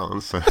favourite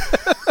answer.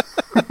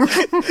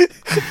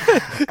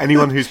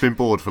 Anyone who's been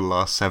bored for the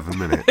last 7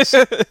 minutes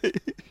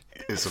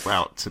is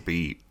about to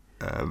be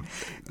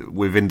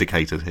we're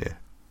vindicated here.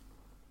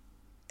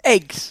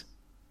 Eggs.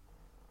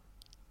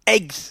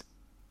 Eggs.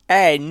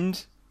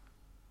 And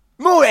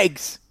more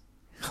eggs.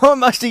 I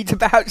must eat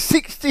about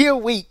 60 a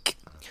week.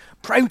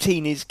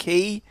 Protein is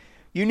key.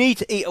 You need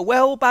to eat a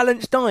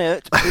well-balanced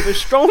diet with a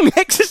strong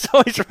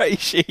exercise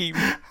regime.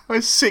 How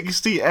is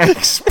 60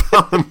 eggs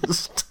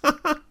balanced?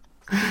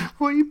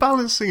 What are you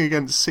balancing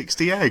against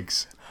 60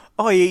 eggs?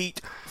 I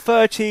eat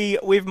 30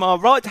 with my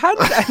right hand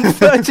and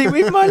 30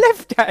 with my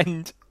left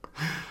hand.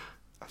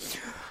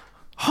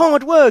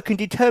 Hard work and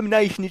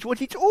determination is what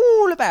it's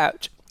all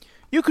about.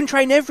 You can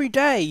train every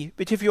day,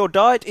 but if your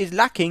diet is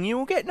lacking, you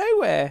will get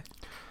nowhere.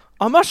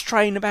 I must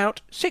train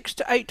about 6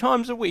 to 8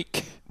 times a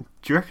week.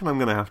 Do you reckon I'm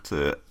going to have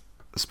to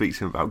speak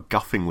to him about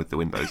guffing with the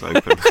windows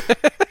open?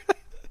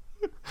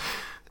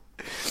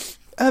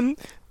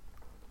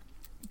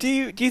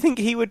 Do you think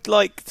he would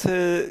like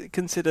to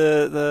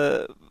consider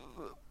the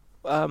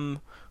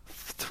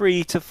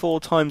 3 to 4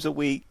 times a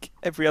week,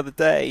 every other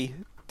day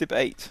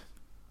debate?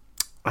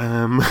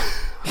 I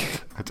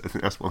don't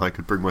think that's one I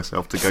could bring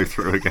myself to go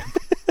through again.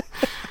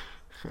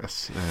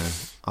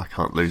 I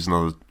can't lose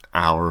another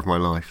hour of my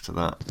life to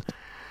that.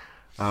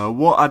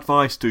 What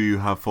advice do you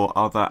have for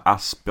other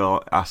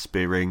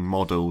aspiring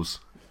models?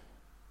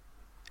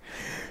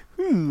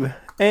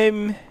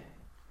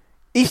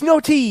 It's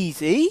not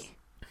easy.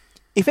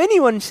 If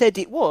anyone said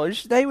it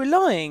was, they were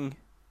lying.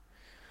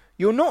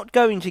 You're not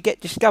going to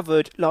get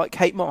discovered like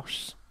Kate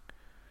Moss.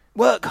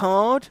 Work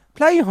hard,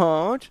 play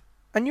hard,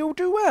 and you'll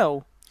do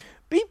well.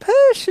 Be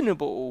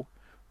personable.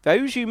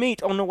 Those you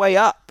meet on the way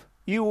up,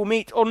 you will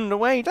meet on the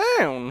way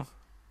down.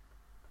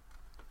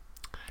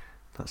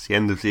 That's the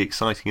end of the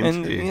exciting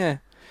interview.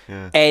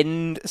 Yeah.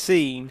 End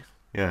scene.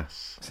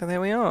 Yes. So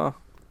there we are.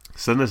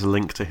 So then there's a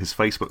link to his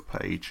Facebook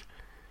page.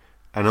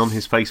 And on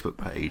his Facebook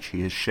page,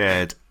 he has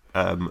shared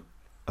a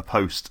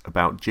post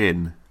about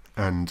Jin.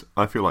 And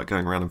I feel like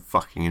going around and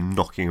fucking him,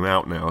 knocking him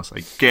out now. I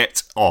say,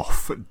 get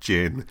off,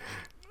 Jin.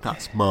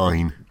 That's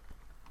mine.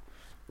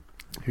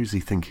 Who does he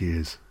think he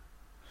is?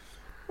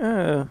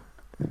 Oh.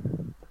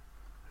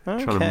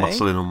 Okay. Trying to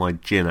muscle in on my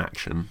Jin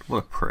action. What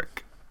a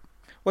prick.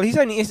 Well,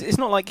 it's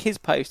not like his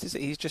post, is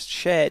it? He's just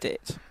shared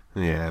it.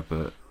 Yeah,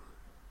 but...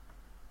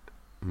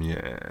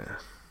 Yeah.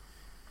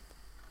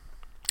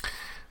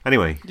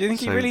 Anyway. Do you think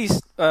he really...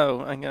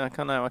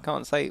 I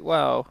can't say...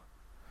 Well,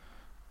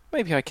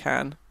 maybe I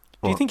can.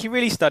 Do you think he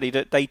really studied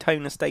at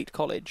Daytona State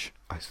College?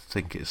 I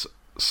think it's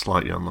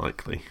slightly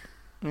unlikely.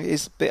 It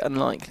is a bit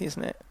unlikely,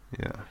 isn't it?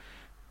 Yeah.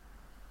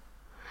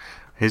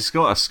 He's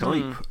got a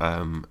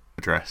Skype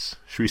address.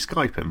 Should we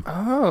Skype him?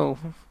 Oh.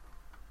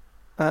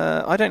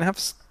 I don't have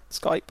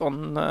Skype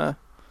on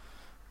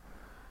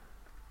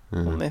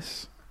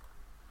this.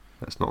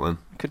 That's not then.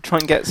 Could try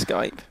and get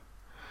Skype.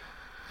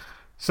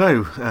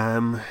 So,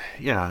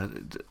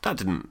 that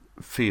didn't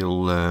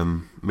feel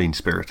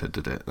mean-spirited,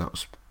 did it? That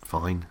was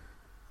fine.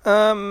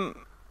 Well,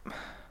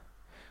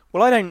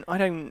 I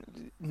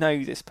don't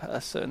know this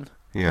person.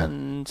 Yeah.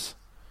 And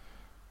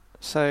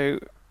so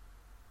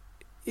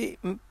it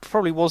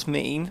probably was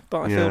mean,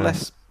 but I feel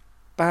less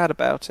bad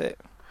about it.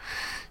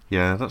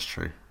 Yeah, that's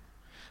true.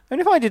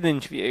 And if I did an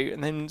interview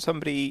and then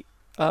somebody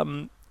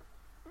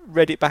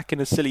read it back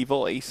in a silly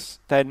voice,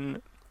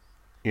 then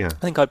I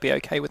think I'd be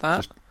okay with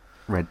that. Just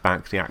read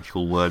back the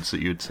actual words that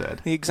you'd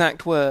said. The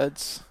exact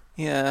words.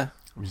 Yeah.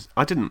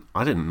 I didn't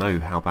know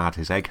how bad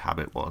his egg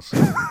habit was.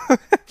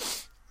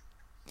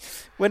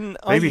 When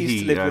I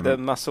used to live with a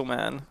muscle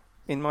man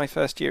in my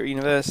first year at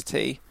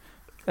university,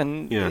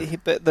 and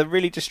but the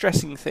really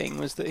distressing thing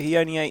was that he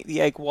only ate the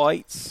egg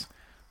whites,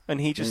 and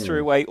he just threw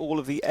away all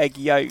of the egg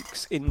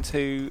yolks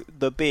into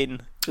the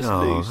bin, just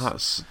loose.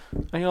 That's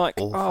and you're like,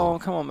 awful. Oh,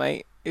 come on,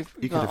 mate! If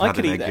you could have had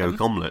an egg yolk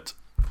omelette.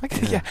 I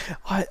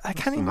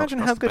can't imagine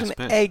how good an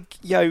egg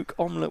yolk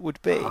omelette would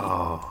be.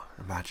 Oh,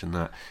 imagine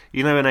that!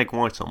 You know, an egg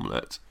white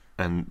omelette,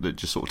 and that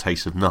just sort of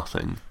tastes of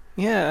nothing.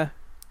 Yeah.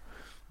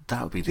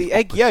 That would be the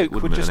egg yolk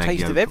would just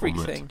taste of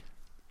everything.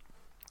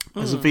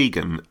 As a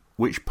vegan,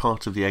 which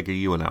part of the egg are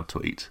you allowed to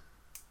eat?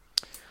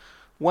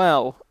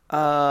 Well,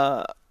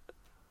 none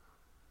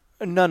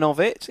of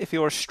it. If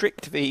you're a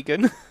strict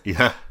vegan.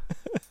 Yeah.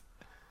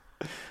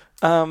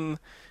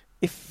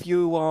 If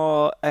you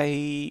are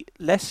a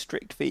less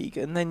strict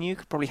vegan, then you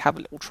could probably have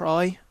a little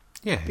try.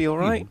 Yeah. Be all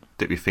right. You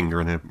dip your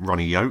finger in a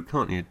runny yolk,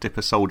 can't you? Dip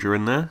a soldier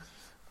in there.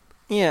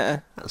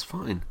 Yeah. That's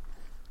fine.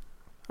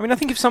 I mean, I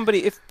think if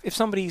somebody's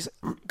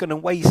going to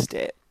waste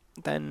it,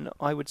 then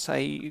I would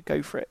say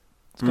go for it.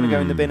 It's going to go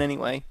in the bin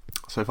anyway.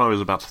 So if I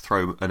was about to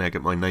throw an egg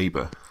at my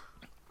neighbour,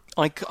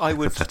 I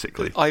would.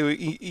 Hypothetically.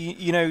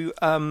 You know,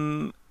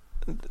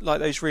 like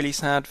those really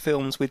sad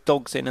films with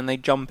dogs in, and they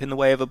jump in the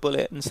way of a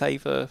bullet and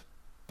save a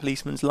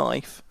policeman's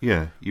life.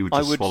 Yeah, you would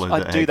just swallow the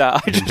egg. I'd do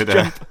that. I'd just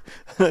jump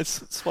and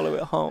swallow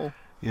it whole.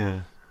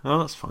 Yeah. Oh,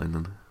 that's fine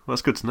then. Well,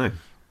 that's good to know.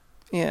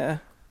 Yeah.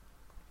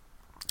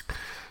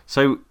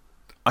 So,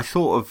 I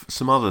thought of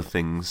some other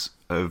things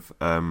of.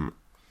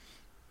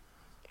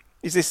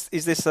 Is this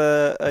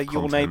a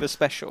your neighbour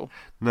special?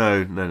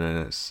 No,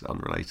 it's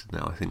unrelated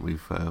now. I think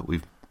we've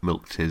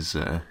milked his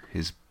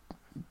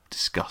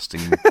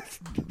disgusting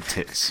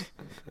tits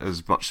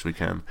as much as we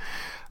can.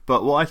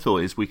 But what I thought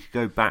is we could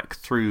go back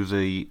through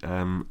the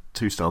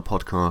Two Star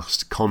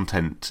Podcast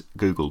content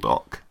Google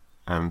Doc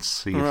and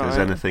see if there's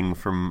anything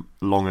from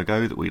long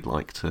ago that we'd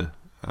like to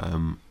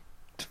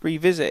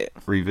revisit.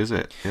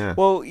 Yeah.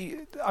 Well,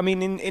 I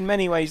mean, in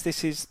many ways,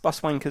 this is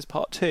Bus Wankers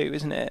Part 2,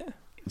 isn't it?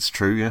 It's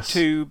true, yes.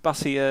 Too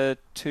bussier,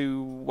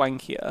 too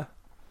wankier.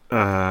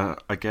 I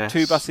guess.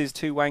 2 buses,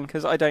 2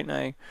 wankers. I don't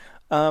know.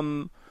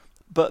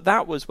 But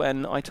that was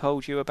when I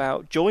told you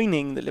about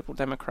joining the Liberal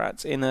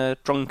Democrats in a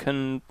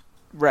drunken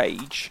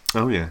rage.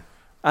 Oh yeah.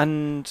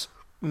 And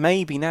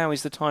maybe now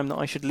is the time that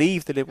I should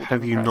leave the Liberal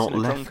Democrats in a drunken rage. Have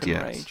you not left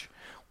yet?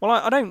 Well,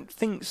 I don't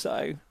think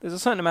so. There's a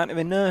certain amount of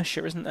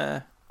inertia, isn't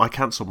there? I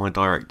cancelled my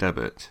direct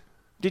debit.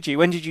 Did you?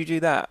 When did you do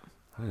that?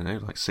 I don't know,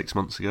 like 6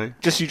 months ago.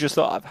 You just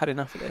thought, I've had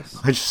enough of this.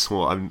 I just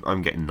thought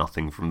I'm getting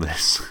nothing from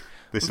this.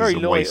 This is a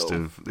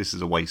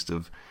waste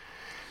of.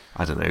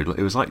 I don't know.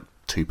 It was like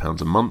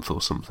 £2 a month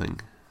or something.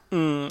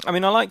 I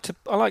mean, I like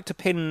to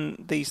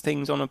pin these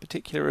things on a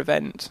particular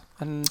event,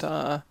 and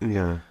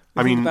yeah.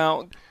 I mean,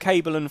 about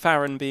Cable and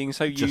Farron being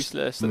so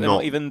useless that they're not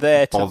not even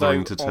there to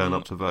bothering vote to turn on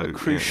up to vote. a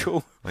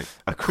crucial, like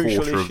a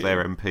crucial quarter of issue.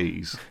 their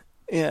MPs.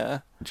 Yeah.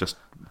 Just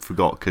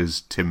forgot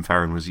because Tim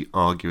Farron was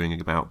arguing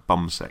about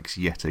bum sex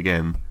yet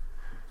again.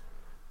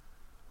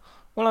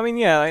 Well, I mean,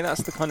 yeah, like,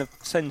 that's the kind of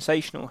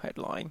sensational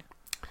headline.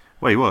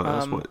 Wait, what?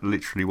 That's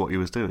literally what he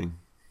was doing.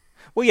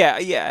 Well, yeah,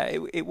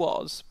 it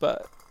was,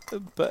 but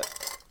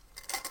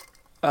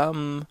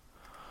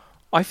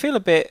I feel a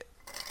bit.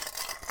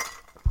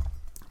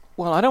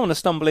 Well, I don't want to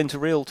stumble into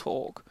real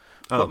talk,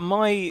 but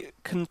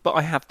but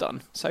I have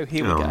done. So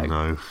here we go.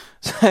 No.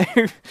 So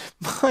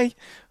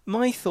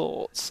my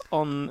thoughts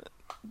on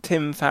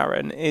Tim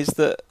Farron is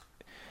that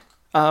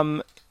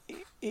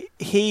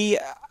he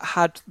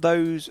had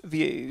those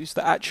views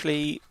that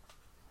actually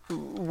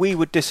we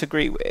would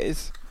disagree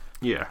with.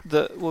 Yeah.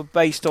 That were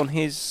based on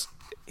his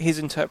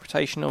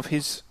interpretation of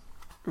his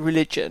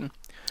religion.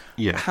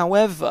 Yeah.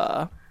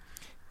 However,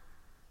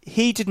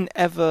 he didn't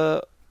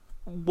ever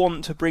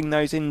want to bring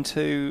those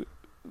into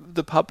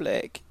the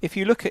public. If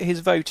you look at his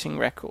voting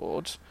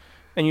record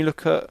and you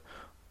look at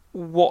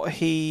what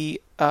he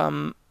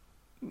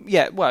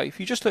if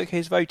you just look at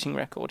his voting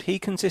record, he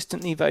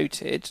consistently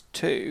voted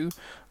to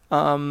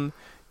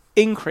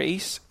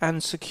increase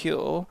and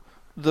secure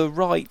the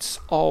rights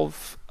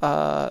of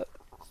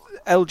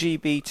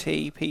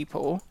LGBT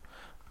people.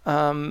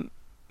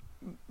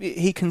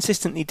 He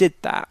consistently did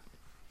that.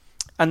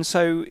 And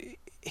so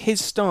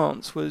his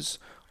stance was,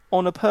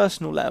 on a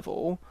personal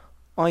level,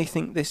 I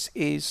think this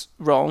is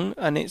wrong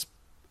and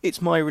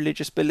it's my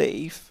religious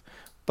belief,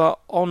 but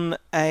on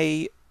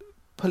a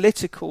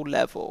political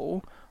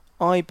level,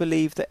 I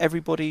believe that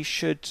everybody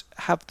should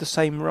have the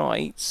same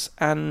rights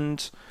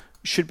and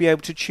should be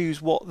able to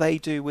choose what they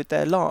do with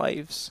their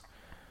lives.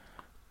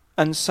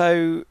 And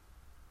so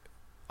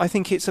I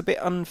think it's a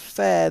bit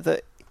unfair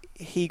that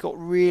he got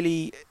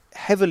really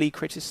heavily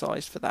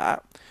criticised for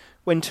that,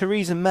 when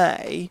Theresa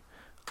May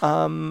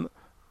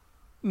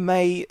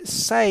may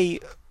say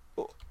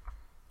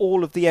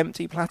all of the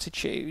empty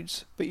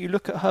platitudes, but you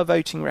look at her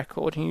voting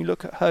record and you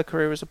look at her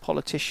career as a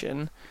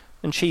politician,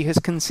 and she has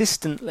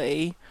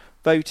consistently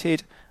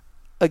voted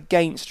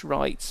against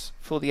rights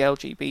for the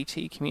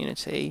LGBT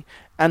community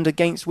and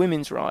against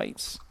women's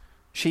rights.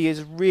 She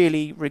is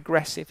really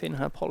regressive in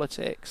her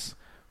politics,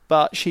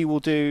 but she will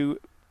do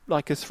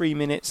like a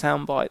 3-minute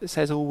soundbite that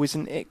says, "Oh,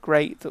 isn't it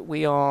great that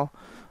we're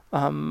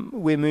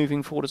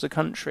moving forward as a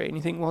country?" And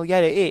you think, well, yeah,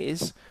 it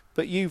is,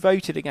 but you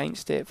voted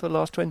against it for the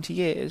last 20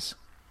 years.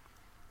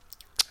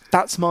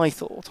 That's my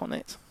thought on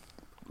it.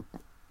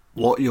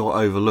 What you're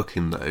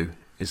overlooking, though,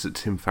 is that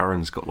Tim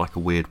Farron's got like a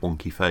weird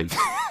wonky face.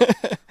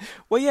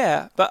 Well,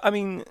 yeah, but I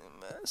mean,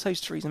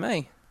 so's Theresa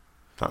May.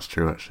 That's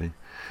true, actually.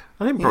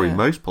 I think probably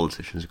most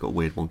politicians have got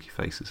weird wonky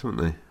faces, haven't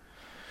they?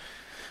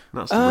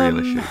 That's the real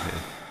issue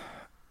here.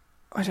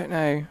 I don't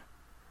know.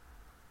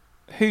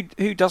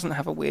 Who doesn't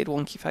have a weird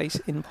wonky face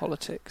in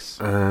politics?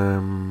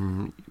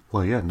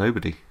 Well, yeah,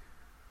 nobody.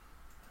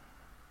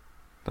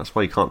 That's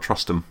why you can't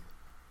trust them.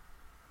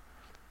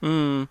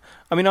 I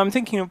mean, I'm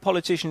thinking of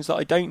politicians that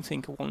I don't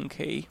think are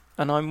wonky,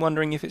 and I'm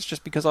wondering if it's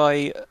just because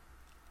I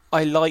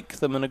like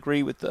them and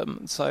agree with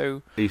them.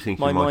 So are you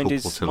thinking my Michael mind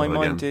is Portillo my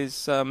mind again?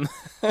 is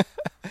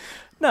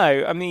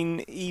no. I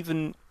mean,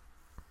 even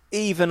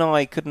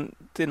I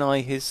couldn't deny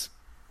his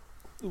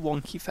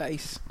wonky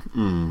face.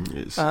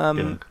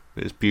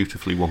 It's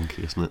beautifully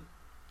wonky, isn't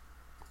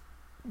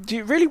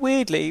it? Really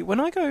weirdly, when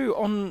I go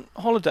on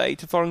holiday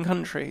to foreign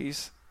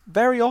countries,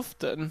 very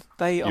often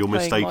they are You're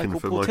playing mistaken Michael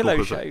for Portillo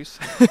Michael shows.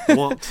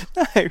 What?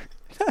 No,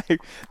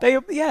 they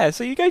are, yeah.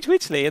 So you go to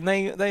Italy and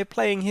they are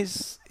playing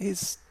his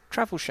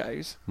travel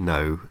shows.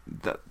 No,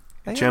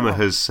 They Gemma are.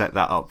 has set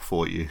that up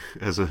for you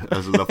as a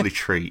lovely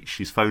treat.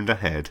 She's phoned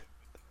ahead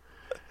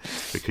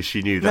because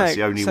she knew that's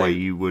the only way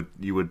you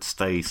would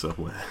stay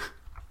somewhere.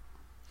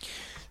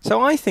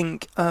 So I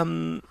think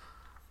that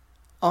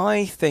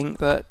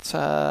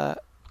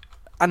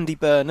Andy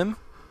Burnham,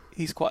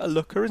 he's quite a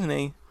looker, isn't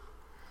he?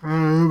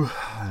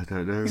 I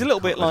don't know. He's a little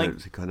bit I like don't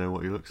think I know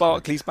what he looks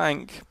Barclays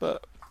Bank,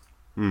 but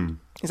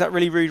is that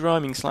really rude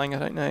rhyming slang? I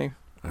don't know.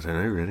 I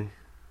don't know, really.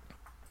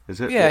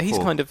 Is it? Yeah, What he's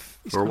for? kind of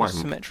For a wank?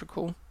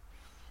 symmetrical.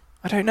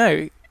 I don't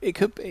know. It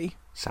could be.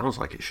 Sounds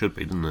like it should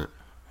be, doesn't it?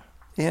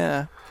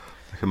 Yeah.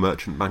 Like a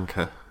merchant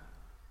banker.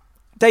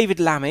 David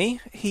Lammy,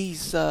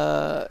 he's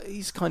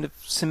kind of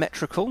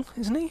symmetrical,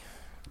 isn't he?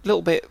 A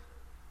little bit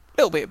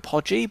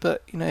podgy,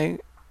 but I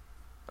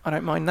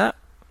don't mind that.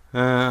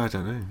 I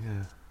don't know.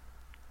 Yeah,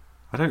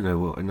 I don't know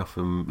what enough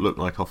of them look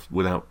like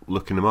without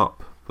looking them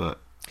up, but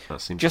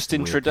that seems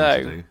Justin like a weird thing to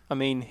Trudeau. do. I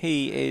mean,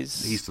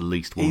 he's the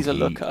least he's a wonky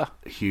looker,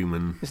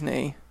 human, isn't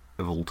he?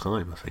 of all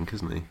time, I think,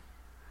 isn't he?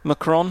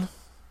 Macron.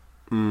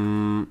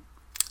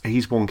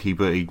 He's wonky,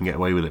 but he can get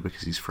away with it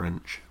because he's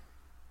French.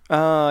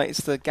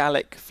 It's the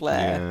Gallic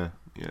flair.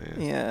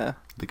 Yeah.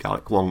 The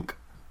Gallic wonk.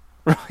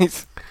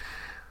 Right.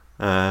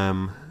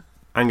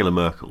 Angela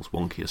Merkel's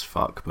wonky as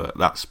fuck, but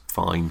that's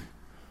fine.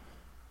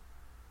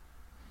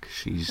 'Cause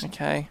she's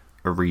Okay.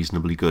 a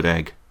reasonably good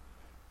egg.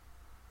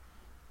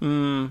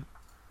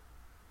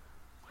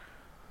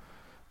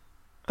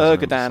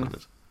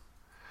 Ergodan.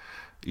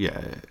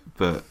 Yeah,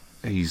 but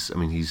he's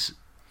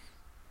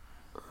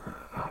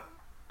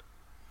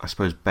I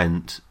suppose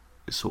bent,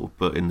 sort of,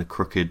 but in the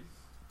crooked,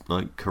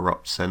 like,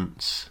 corrupt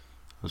sense.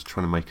 I was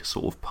trying to make a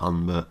sort of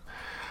pun, but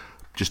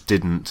just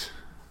didn't.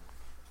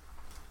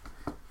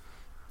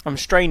 I'm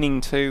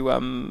straining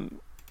to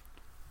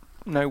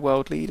know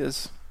world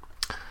leaders.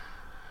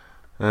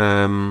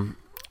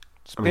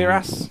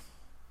 Spiras?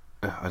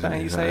 I don't know how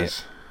you say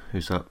it.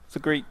 Who's that? The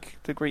Greek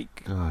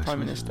Prime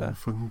Minister.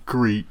 Fucking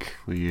Greek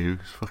with you.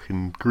 It's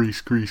fucking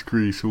Greece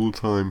all the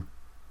time.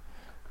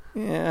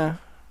 Yeah.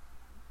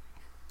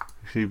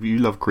 If you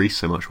love Greece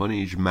so much, why don't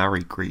you just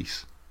marry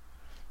Greece?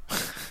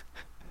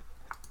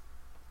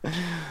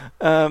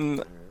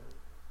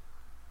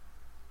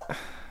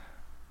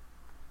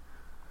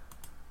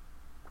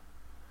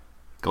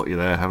 Got you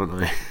there,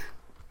 haven't I?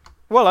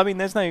 Well, I mean,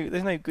 there's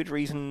no good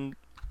reason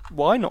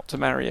why not to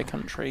marry a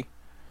country.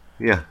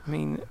 Yeah. I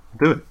mean,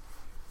 do it.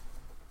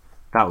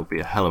 That would be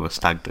a hell of a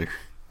stag do.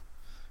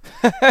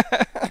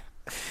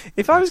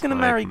 If I was going to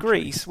marry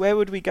Greece, where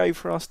would we go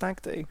for our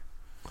stag do?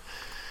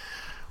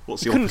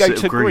 What's you the couldn't opposite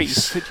go to of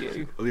Greece? Greece, could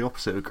you? Well, the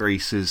opposite of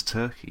Greece is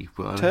Turkey.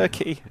 But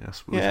Turkey.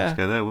 Yes, we'd have to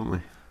go there,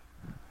 wouldn't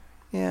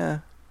we? Yeah.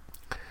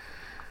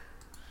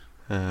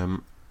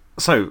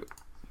 So,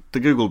 the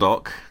Google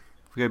Doc.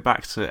 If we go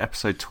back to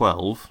episode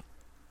 12.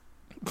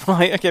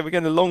 Right, okay, we're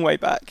going a long way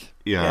back.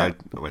 Yeah.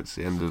 I went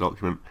to the end of the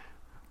document.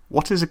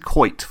 What is a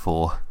quoit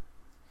for?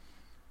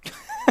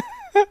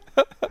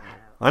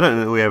 I don't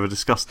know that we ever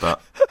discussed that.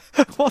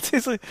 What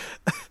is a...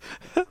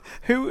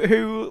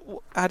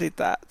 Who added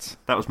that?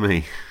 That was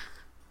me.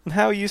 And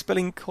how are you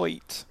spelling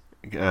quoit?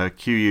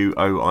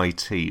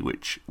 Quoit,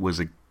 which was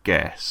a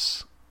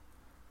guess.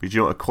 Do you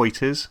know what a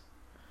quoit is?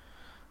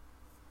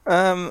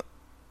 I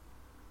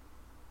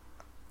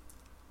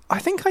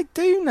think I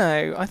do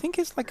know. I think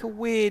it's like a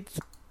weird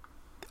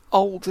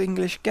old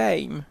English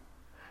game.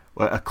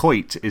 Well, a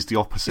quoit is the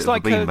opposite of a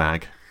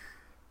beanbag.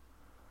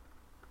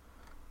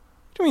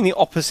 What do you mean the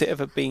opposite of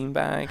a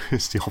beanbag?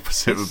 It's the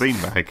opposite of a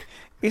beanbag.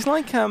 It's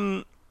like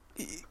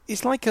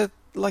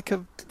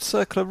a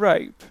circular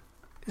rope,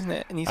 isn't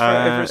it? And you throw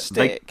it over a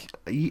stick.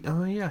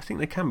 Yeah, I think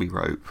they can be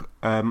rope.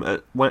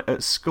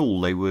 At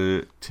school, they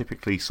were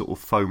typically sort of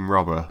foam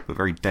rubber, but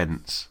very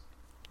dense.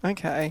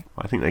 Okay.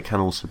 I think they can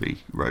also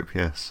be rope,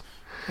 yes.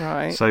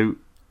 Right. So,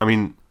 I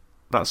mean,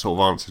 that sort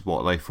of answers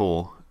what are they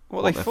for.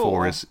 What they're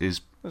for is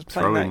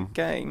throwing that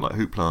game. Like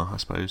hoopla, I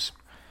suppose.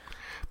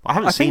 But I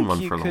haven't seen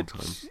one for a long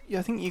time. Yeah,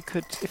 I think you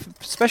could,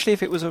 especially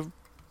if it was a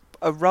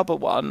rubber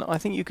one. I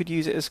think you could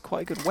use it as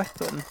quite a good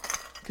weapon. You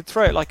could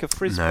throw it like a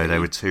frisbee. No, they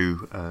were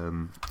too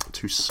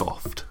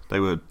soft. They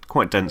were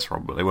quite dense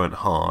rubber, but they weren't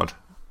hard.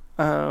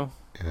 Oh.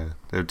 Yeah,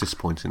 they were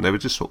disappointing. They were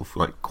just sort of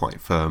like quite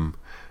firm,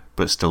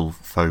 but still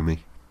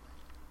foamy.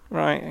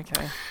 Right.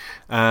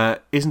 Okay.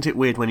 Isn't it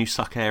weird when you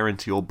suck air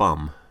into your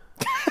bum?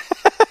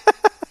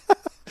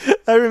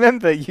 I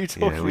remember you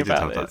talking about this. Yeah, we did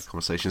have that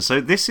conversation. So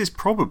this is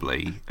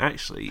probably,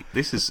 actually,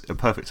 this is a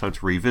perfect time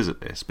to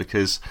revisit this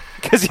because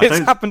it's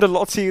happened a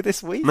lot to you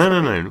this week.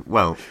 No.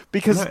 Well,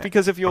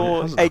 because of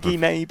your eggy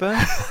neighbour.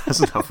 It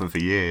hasn't happened for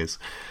years.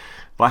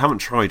 But I haven't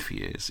tried for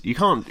years. You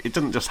can't. It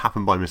doesn't just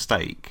happen by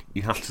mistake.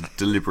 You have to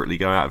deliberately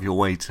go out of your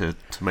way to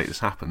make this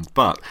happen.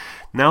 But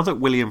now that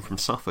William from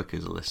Suffolk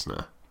is a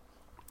listener,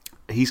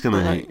 he's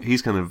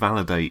gonna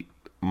validate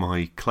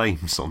my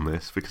claims on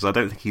this because I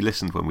don't think he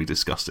listened when we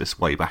discussed this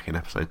way back in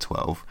episode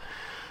 12.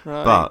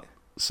 Right. But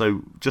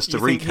so just to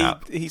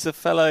recap, he's a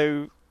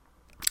fellow.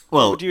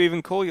 Well, what would you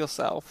even call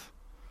yourself?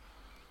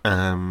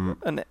 An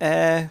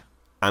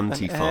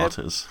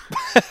anti-farters.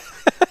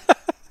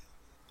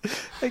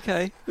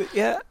 Okay,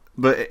 yeah.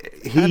 But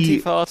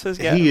anti-farters.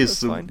 Yeah, he is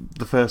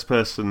the first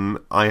person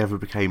I ever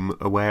became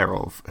aware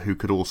of who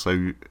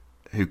also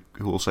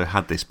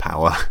had this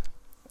power,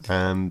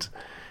 and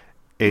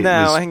it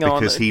was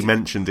because he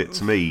mentioned it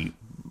to me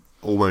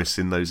almost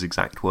in those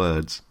exact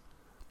words.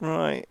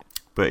 Right.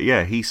 But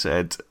yeah, he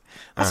said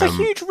that's a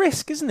huge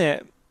risk, isn't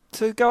it?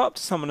 To go up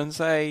to someone and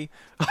say,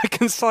 "I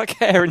can suck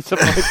hair into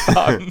my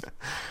bum."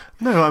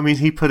 No, I mean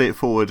he put it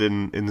forward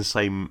in the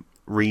same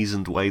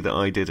reasoned way that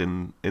I did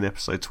in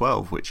episode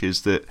 12, which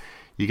is that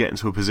you get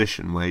into a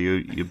position where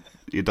your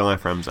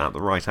diaphragm's at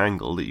the right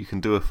angle that you can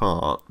do a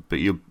fart, but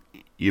your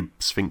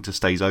sphincter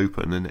stays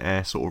open and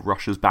air sort of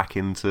rushes back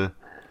in to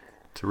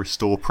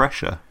restore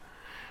pressure.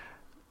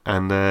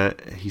 And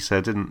he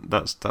said,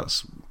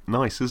 that's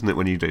nice, isn't it,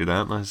 when you do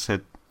that? And I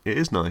said, it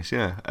is nice,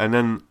 yeah. And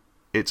then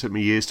it took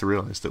me years to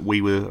realise that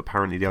we were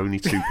apparently the only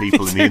two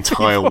people in the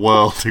entire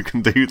world who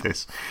can do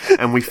this.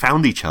 And we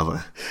found each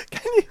other.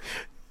 Can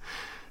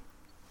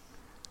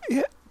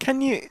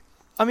you...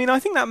 I mean, I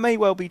think that may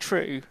well be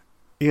true.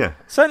 Yeah.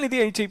 Certainly the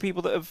only two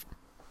people that have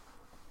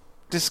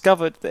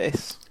discovered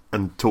this.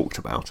 And talked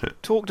about it.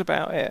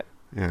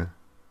 Yeah.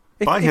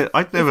 If I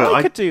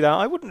could do that,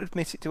 I wouldn't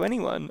admit it to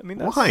anyone. I mean,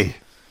 why?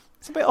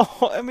 It's a bit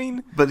odd. I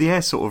mean... But the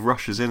air sort of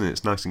rushes in and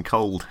it's nice and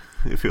cold.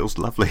 It feels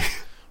lovely.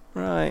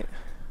 Right.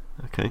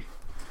 Okay.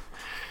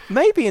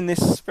 Maybe in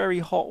this very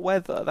hot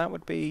weather, that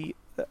would be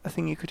a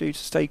thing you could do to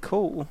stay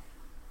cool.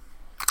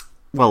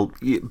 Well,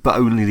 but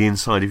only the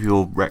inside of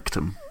your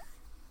rectum.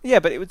 Yeah,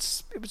 but it would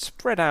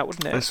spread out,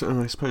 wouldn't it? I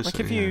suppose like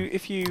so,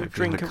 if you like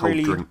drink a a cold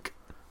really drink.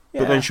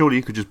 Yeah. But then surely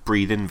you could just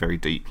breathe in very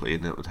deeply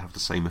and it would have the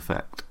same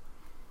effect.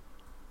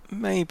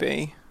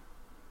 Maybe.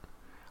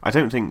 I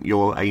don't think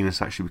your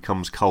anus actually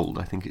becomes cold.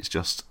 I think it's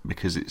just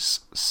because it's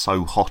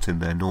so hot in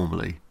there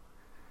normally.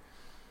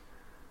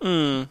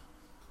 Hmm.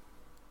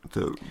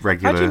 The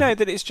regular... How do you know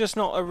that it's just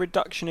not a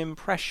reduction in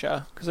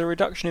pressure? Because a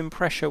reduction in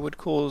pressure would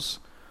cause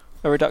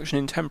a reduction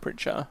in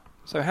temperature.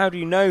 So how do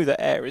you know that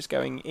air is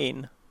going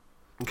in?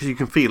 Because you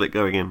can feel it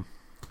going in.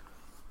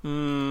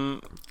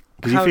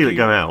 Because you feel it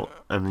go out,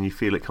 and then you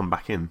feel it come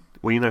back in.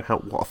 Well, you know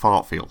what a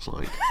fart feels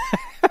like.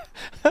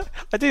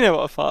 I do know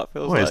what a fart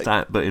feels like. Well, it's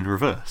that, but in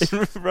reverse.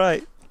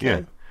 Right.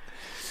 Okay.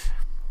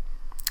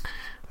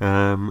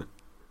 Yeah.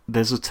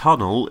 There's a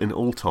tunnel in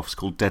Altofs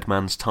called Dead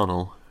Man's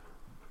Tunnel.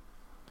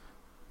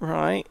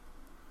 Right.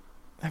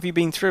 Have you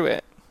been through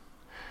it?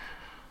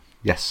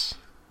 Yes.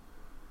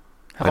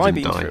 Have I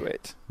been through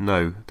it?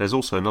 No. There's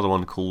also another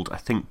one called, I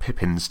think,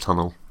 Pippin's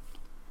Tunnel.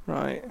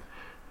 Right.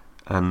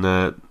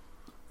 And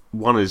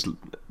one is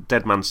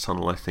Dead Man's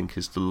Tunnel, I think,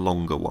 is the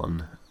longer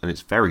one. And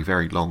it's very,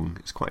 very long.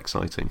 It's quite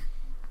exciting.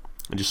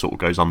 It just sort of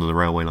goes under the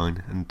railway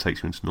line and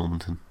takes you into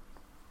Normanton.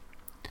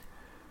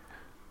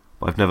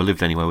 But I've never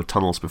lived anywhere with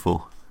tunnels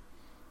before.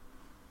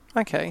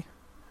 Okay.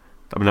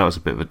 I mean, that was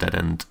a bit of a dead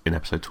end in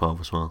episode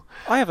 12 as well.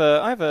 I have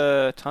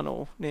a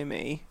tunnel near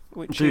me,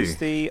 which is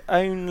the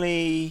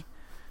only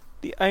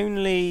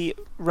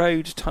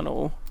road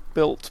tunnel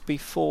built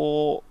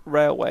before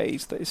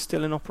railways that is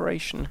still in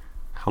operation.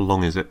 How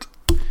long is it?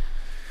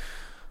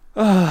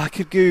 Oh, I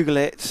could Google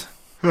it.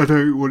 I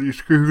don't want you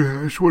to Google it,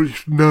 I just want you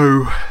to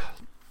know.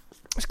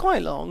 It's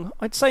quite long.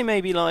 I'd say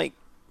maybe like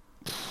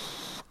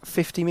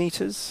 50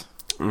 metres.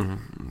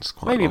 It's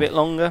quite maybe long. A bit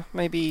longer,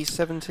 maybe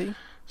 70.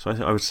 So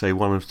I would say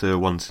one of the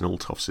ones in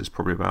Altofs is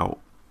probably about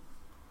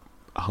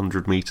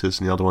 100 metres,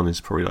 and the other one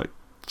is probably like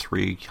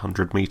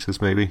 300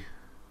 metres maybe.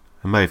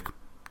 I may have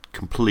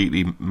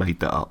completely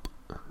made that up.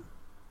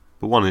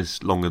 But one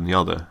is longer than the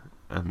other,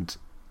 and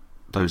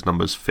those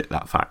numbers fit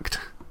that fact.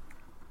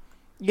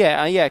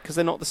 Yeah, because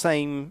they're not the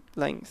same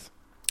length.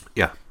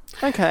 Yeah.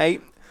 Okay,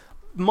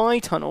 my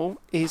tunnel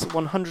is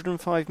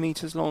 105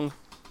 metres long.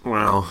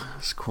 Wow,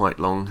 it's quite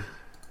long.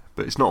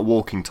 But it's not a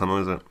walking tunnel,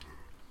 is it?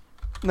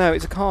 No,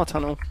 it's a car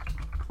tunnel.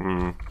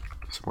 So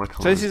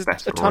this is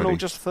a tunnel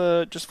just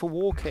for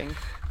walking.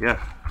 Yeah,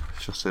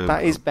 it's just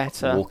that is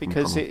better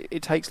because tunnel.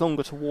 it takes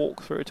longer to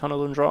walk through a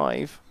tunnel than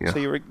drive. Yeah. So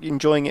you're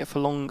enjoying it for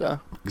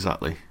longer.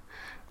 Exactly.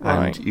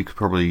 Right. And you could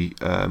probably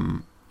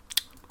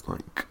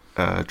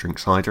drink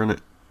cider in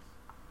it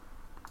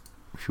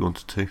if you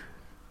wanted to.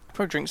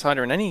 Probably drink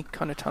cider in any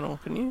kind of tunnel,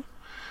 couldn't you?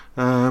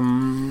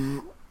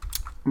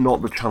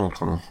 Not the Channel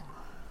Tunnel.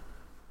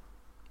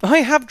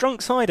 I have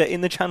drunk cider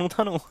in the Channel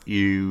Tunnel.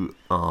 You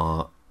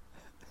are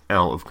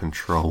out of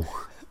control.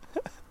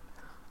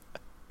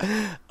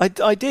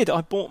 I did.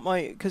 I bought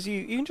because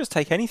you can just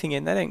take anything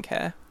in. They don't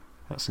care.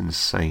 That's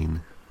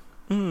insane.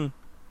 No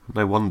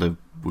wonder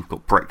we've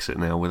got Brexit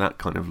now with that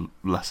kind of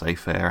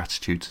laissez-faire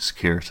attitude to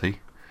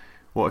security.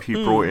 What if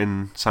you brought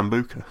in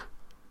Sambuca?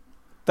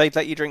 They'd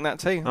let you drink that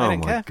too. They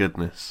don't care. Oh my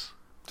goodness.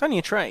 It's only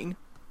a train.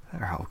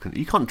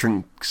 You can't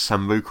drink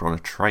Sambuca on a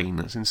train.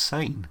 That's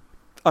insane.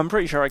 I'm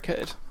pretty sure I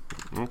could.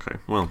 Okay,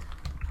 well.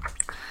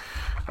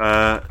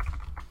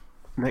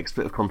 Next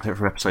bit of content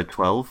from episode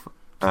 12.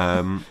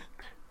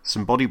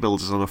 Some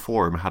bodybuilders on a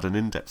forum had an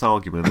in-depth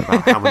argument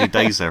about how many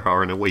days there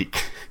are in a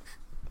week.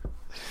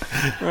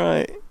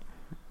 Right.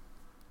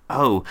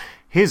 Oh,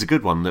 here's a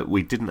good one that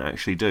we didn't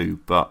actually do,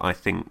 but I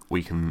think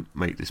we can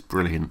make this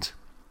brilliant.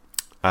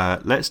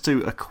 Let's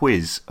do a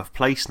quiz of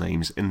place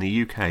names in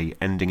the UK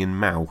ending in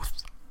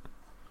mouth.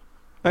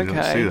 Okay.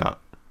 Let's do that.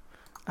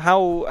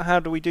 How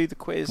do we do the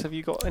quiz? Have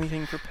you got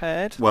anything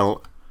prepared?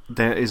 Well,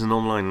 there is an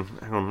online...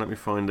 Hang on, let me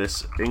find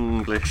this.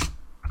 English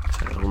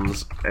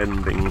towns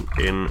ending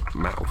in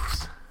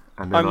mouth.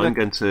 And then I'm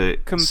going to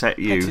set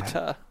you...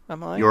 Competitor,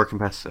 am I? You're a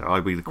competitor. I'll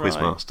be the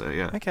quizmaster,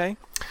 yeah. Okay.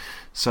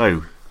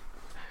 So,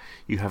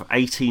 you have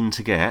 18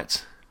 to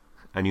get,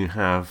 and you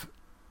have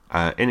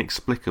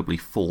inexplicably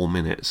 4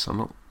 minutes.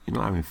 You're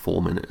not having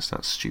 4 minutes.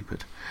 That's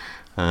stupid.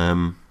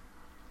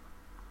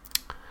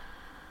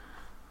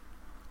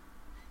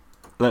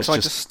 Let's so I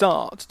just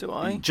start, do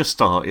I? Just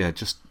start, yeah.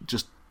 Just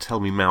tell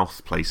me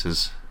mouth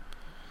places.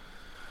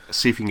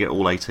 See if you can get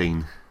all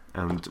 18,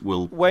 and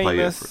we'll play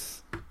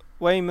it.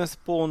 Weymouth,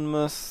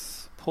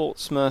 Bournemouth,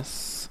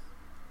 Portsmouth,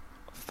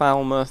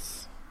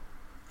 Falmouth.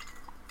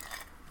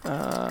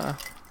 They're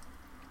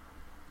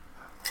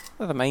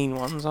the main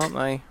ones, aren't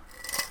they?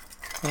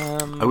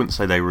 I wouldn't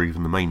say they were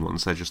even the main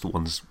ones. They're just the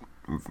ones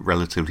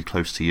relatively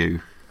close to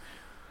you.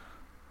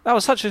 That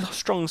was such a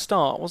strong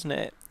start, wasn't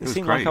it? It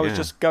seemed great, like I was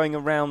just going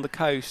around the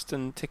coast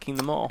and ticking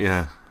them off.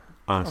 Yeah.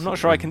 I'm not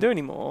sure I can do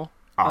any more.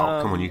 Oh,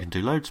 come on, you can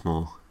do loads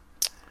more.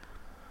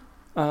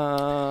 There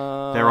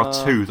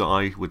are 2 that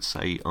I would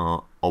say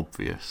are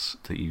obvious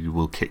that you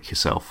will kick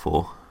yourself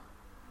for.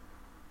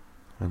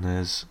 And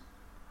there's...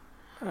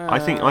 I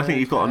think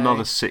you've got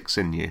another 6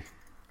 in you.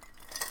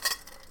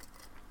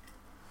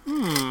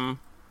 I'm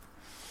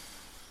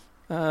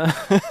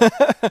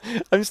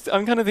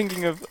kind of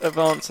thinking of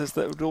answers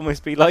that would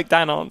almost be like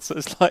Dan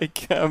answers, like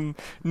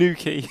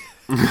Nuki.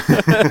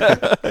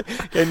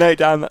 Yeah, no,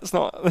 Dan, that's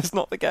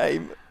not the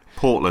game.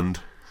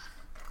 Portland.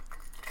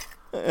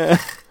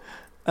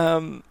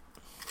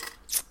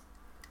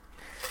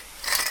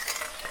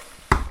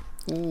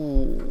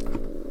 Ooh.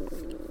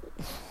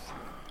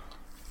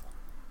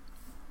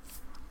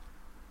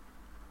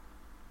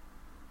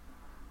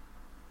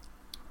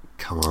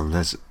 Come on,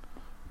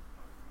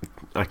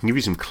 I can give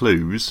you some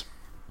clues.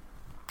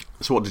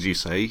 So what did you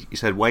say? You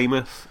said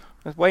Weymouth?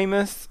 There's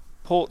Weymouth,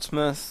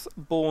 Portsmouth,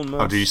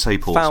 Bournemouth. Oh, did you say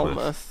Portsmouth?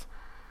 Falmouth.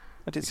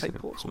 I did say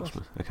Portsmouth.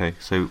 Okay,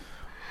 so...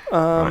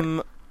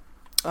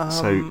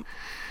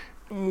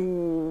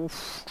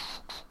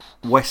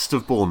 west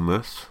of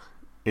Bournemouth,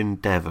 in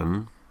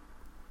Devon,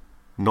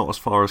 not as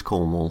far as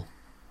Cornwall,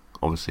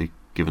 obviously,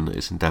 given that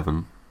it's in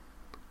Devon.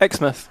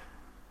 Exmouth.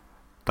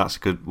 That's a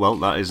good... Well,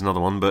 that is another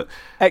one, but...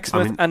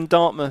 Exmouth and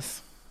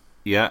Dartmouth.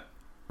 Yeah,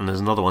 and there's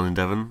another one in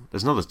Devon.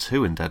 There's another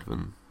 2 in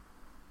Devon,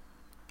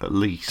 at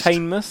least.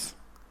 Teignmouth.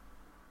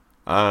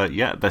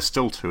 Yeah, there's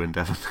still 2 in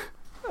Devon.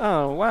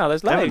 Oh wow,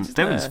 there's loads.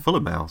 Devon's full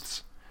of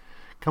mouths.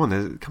 Come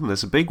on,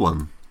 there's a big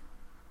one.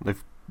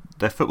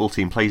 Their football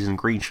team plays in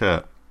green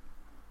shirt.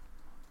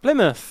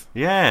 Plymouth.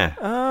 Yeah.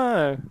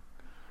 Oh.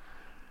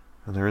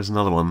 And there is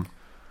another one.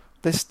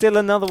 There's still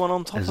another one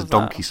on top of that. There's a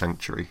donkey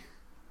sanctuary.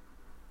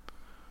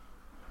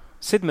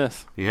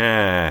 Sidmouth.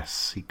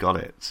 Yes, he got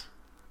it.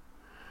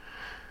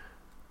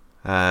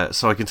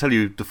 So I can tell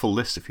you the full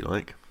list if you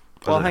like.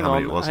 Well, hang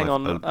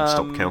on. I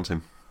stopped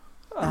counting.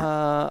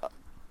 Are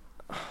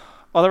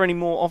there any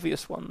more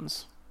obvious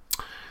ones?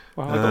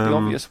 Well, have I got the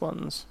obvious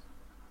ones?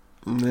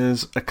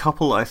 There's a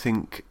couple. I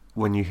think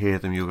when you hear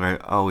them, you'll go,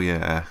 "Oh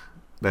yeah."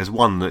 There's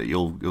one that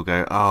you'll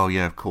go, "Oh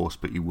yeah, of course,"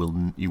 but you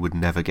would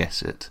never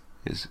guess it.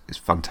 It's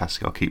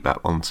fantastic. I'll keep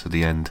that one to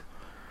the end.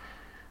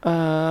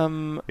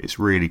 It's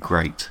really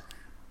great.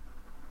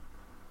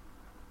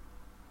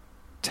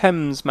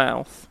 Thames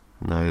Mouth.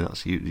 No,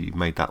 that's you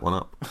made that one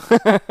up.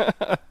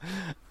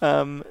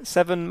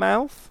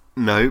 Severnmouth?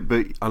 No,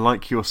 but I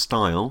like your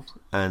style,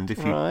 and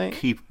if you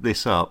keep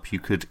this up, you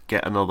could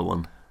get another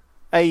one.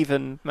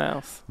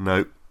 Avonmouth?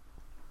 No.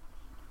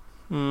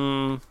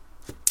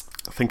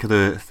 Think of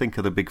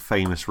the big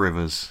famous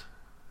rivers.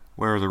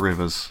 Where are the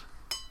rivers?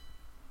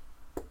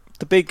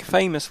 The big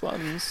famous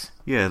ones?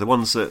 Yeah, the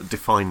ones that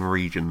define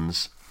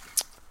regions.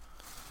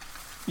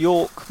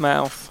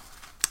 Yorkmouth.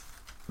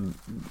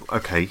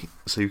 Okay,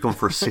 so you've gone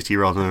for a city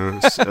rather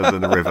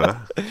than a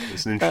river.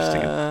 It's an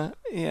interesting...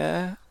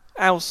 yeah.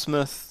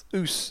 Ousmouth.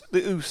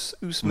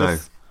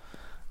 Ousmouth.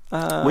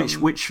 No.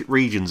 Which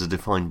regions are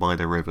defined by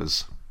their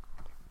rivers?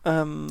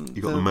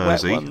 You've got the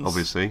Mersey,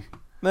 obviously.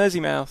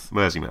 Merseymouth.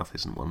 Merseymouth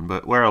isn't one,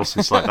 but where else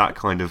is like that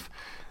kind of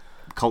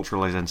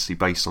cultural identity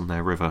based on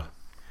their river?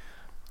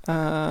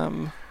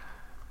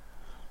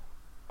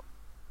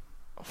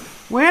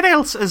 Where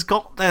else has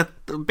got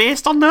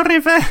based on the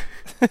river?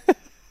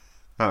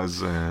 That was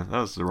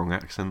the wrong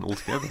accent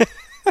altogether.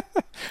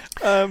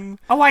 Oh,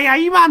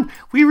 aye, man,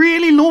 we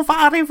really love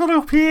our river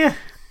up here.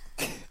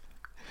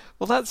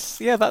 Well, that's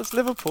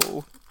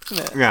Liverpool,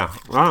 isn't it? Yeah,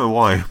 I don't know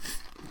why.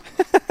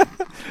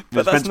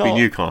 But it's meant to be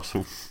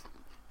Newcastle.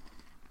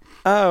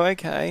 Oh,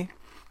 okay.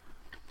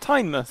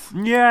 Tynemouth.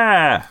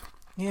 Yeah.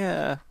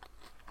 Yeah.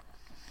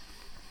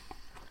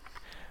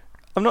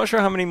 I'm not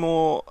sure how many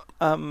more...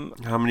 How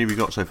many have you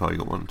got so far? You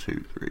got 1,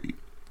 2, 3.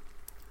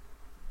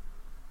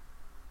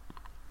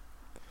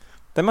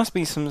 There must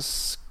be some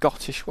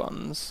Scottish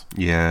ones.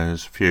 Yeah,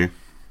 there's a few.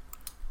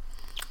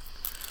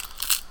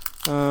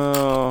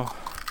 Oh.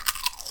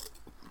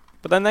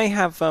 But then they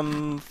have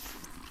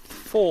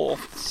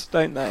fourths,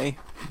 don't they?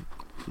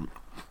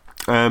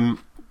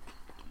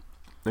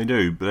 They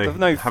do, but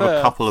they have firsts.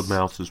 a couple of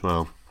mouths as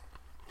well.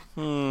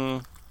 There's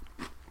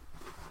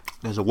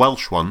a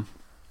Welsh one.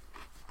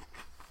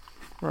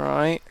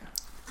 Right.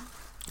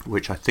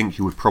 Which I think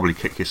you would probably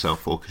kick yourself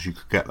for, because you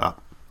could get that.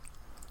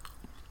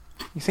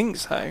 You think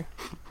so?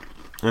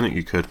 I think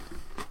you could.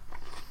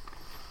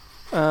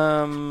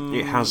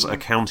 It has a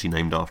county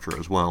named after it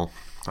as well.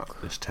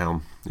 This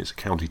town. It's a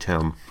county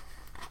town.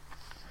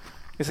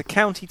 It's a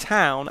county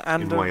town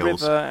and in a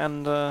Wales. river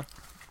and a...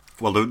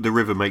 Well, the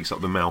river makes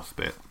up the mouth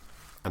bit.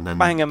 And then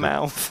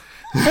Bangermouth.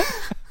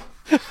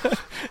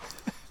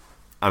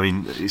 I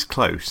mean, it's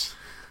close.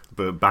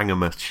 But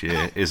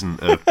Bangormouthshire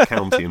isn't a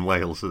county in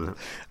Wales, is it?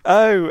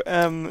 Oh,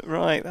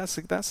 right. That's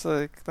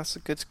a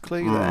good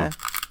clue there.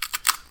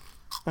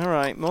 All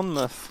right,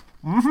 Monmouth.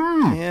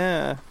 Mm-hmm.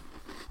 Yeah.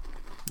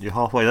 You're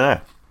halfway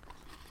there.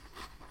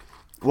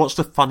 What's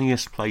the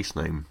funniest place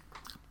name?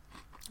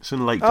 It's in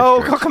the Lake District.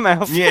 Oh,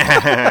 Cockermouth.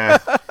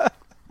 Yeah.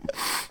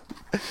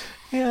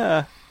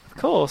 Yeah. Of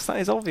course, that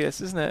is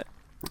obvious, isn't it?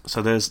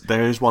 So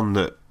there is one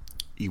that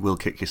you will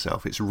kick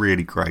yourself. It's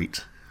really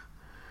great.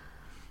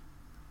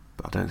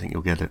 But I don't think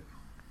you'll get it.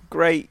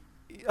 Great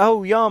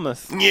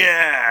Yarmouth.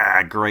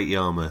 Yeah, great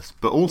Yarmouth.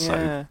 But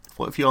also,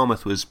 what if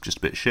Yarmouth was just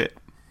a bit shit?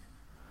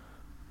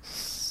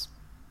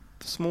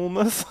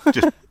 Smallmouth?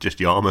 just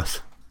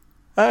Yarmouth.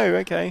 Oh,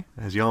 okay.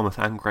 There's Yarmouth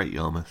and Great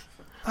Yarmouth.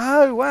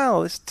 Oh, wow,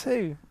 there's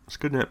two. It's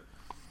good, isn't it?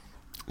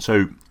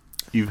 So,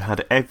 you've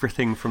had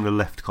everything from the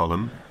left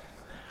column.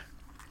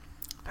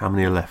 How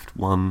many are left?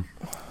 1,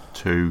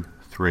 2,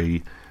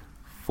 3,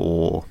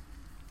 4.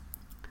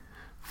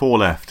 4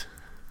 left.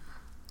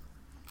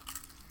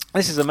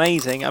 This is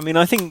amazing. I mean,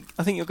 I think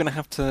you're going to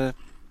have to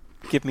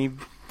give me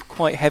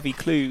quite heavy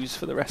clues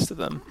for the rest of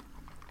them.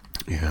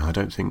 Yeah, I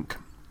don't think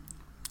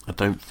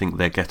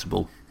they're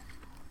gettable.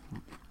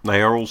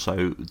 They are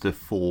also the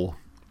 4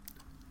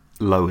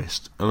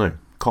 lowest. I know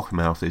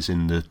Cockermouth is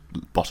in the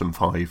bottom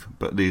 5,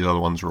 but these other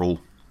ones are all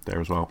there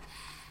as well.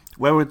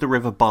 Where would the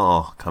River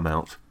Bar come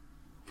out?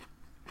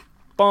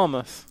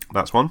 Barmouth.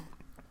 That's one.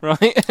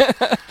 Right.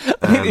 I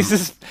think this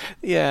is...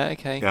 Yeah,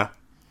 okay. Yeah.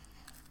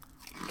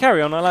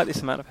 Carry on, I like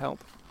this amount of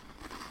help.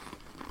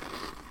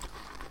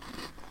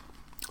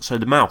 So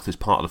the mouth is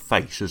part of the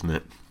face, isn't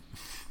it?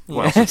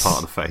 What else is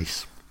part of the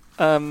face?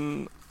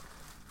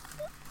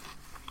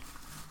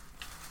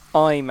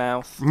 Eye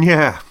mouth.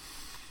 Yeah.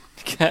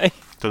 Okay.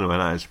 Don't know where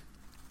that is.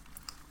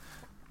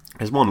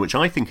 There's one which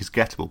I think is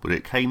gettable, but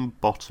it came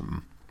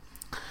bottom.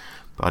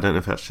 But I don't know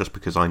if that's just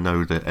because I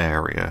know the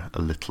area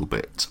a little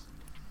bit.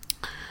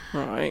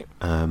 Right.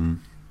 I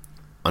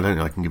don't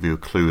know I can give you a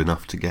clue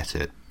enough to get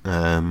it.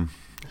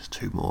 There's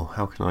 2 more.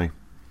 How can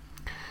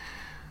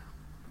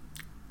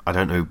I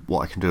don't know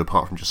what I can do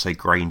apart from just say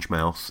Grange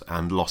mouth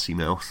and Lossy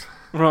mouth.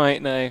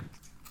 Right, no.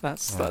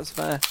 That's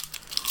fair.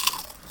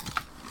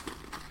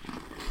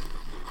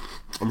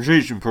 I'm just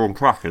eating prawn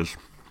crackers.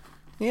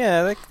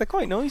 Yeah, they're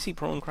quite noisy,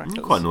 prawn crackers.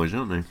 They're quite noisy,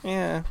 aren't they?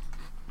 Yeah.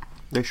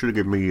 They should have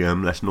given me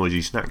less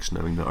noisy snacks,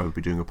 knowing that I would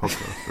be doing a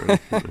podcast.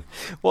 Really,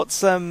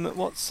 What's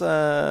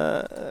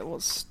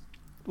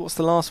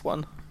the last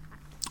one?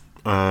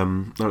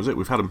 That was it.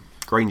 We've had them.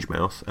 Grange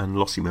mouth and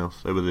Lossy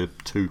mouth. They were the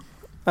 2.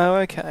 Oh,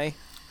 okay.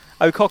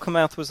 Oh,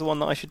 Cockermouth was the one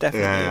that I should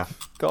definitely have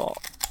got.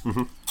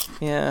 Mm-hmm.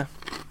 Yeah.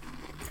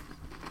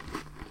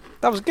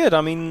 That was good.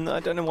 I mean, I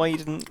don't know why you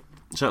didn't.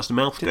 So that's the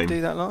mouth game. Do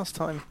that last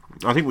time.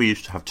 I think we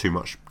used to have too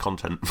much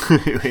content.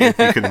 If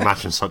you can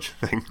imagine such a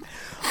thing.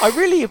 I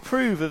really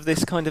approve of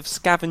this kind of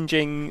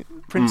scavenging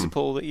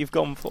principle that you've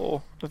gone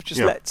for. Of just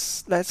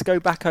let's go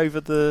back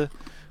over the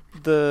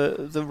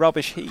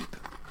rubbish heap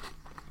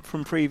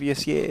from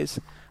previous years.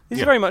 This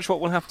is very much what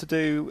we'll have to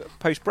do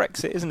post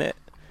Brexit, isn't it?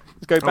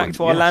 Go back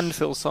to our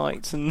landfill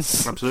sites and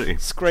absolutely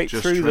scrape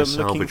just through them,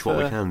 salvage what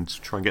we can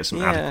to try and get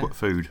some adequate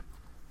food.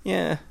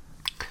 Yeah.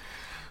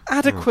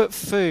 Adequate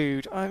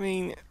food. I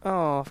mean,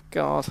 oh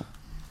God.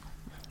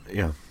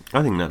 Yeah,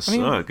 I think that's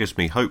it gives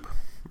me hope.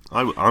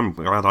 I'm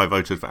glad I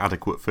voted for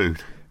adequate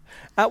food.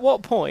 At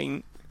what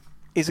point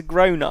is a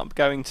grown-up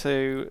going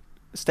to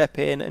step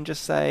in and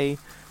just say,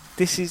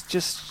 this is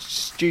just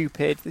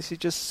stupid, this is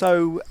just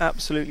so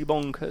absolutely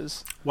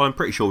bonkers? Well, I'm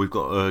pretty sure we've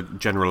got a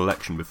general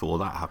election before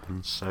that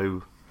happens,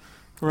 so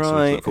right. That's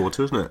something to look forward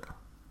to, isn't it?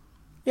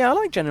 Yeah, I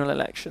like general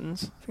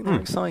elections. I think they're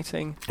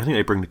exciting. I think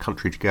they bring the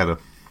country together.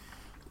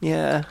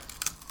 Yeah.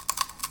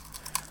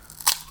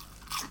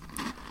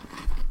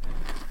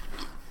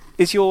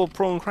 Is your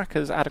prawn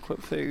crackers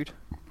adequate food?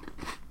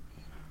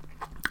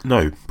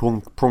 No,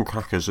 prawn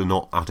crackers are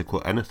not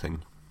adequate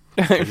anything.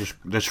 they're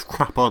just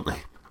crap, aren't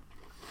they?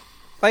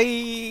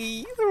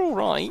 They're all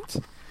right.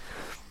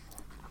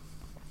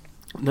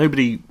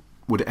 Nobody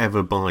would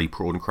ever buy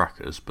prawn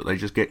crackers, but they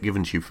just get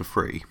given to you for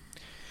free.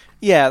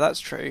 Yeah, that's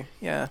true.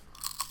 Yeah,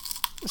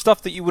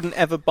 stuff that you wouldn't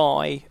ever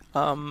buy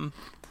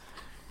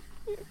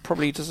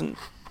probably doesn't.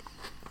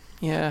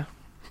 Yeah.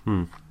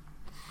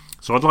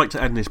 So I'd like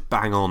to end this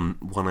bang on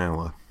 1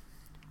 hour.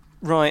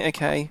 Right.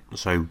 Okay.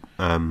 So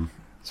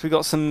we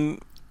got 2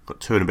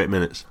 and a bit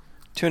minutes.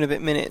 2 and a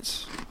bit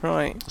minutes.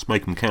 Right. Let's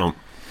make them count.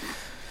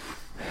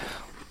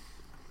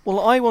 Well,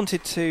 I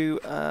wanted to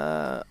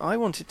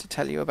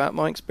tell you about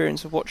my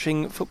experience of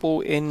watching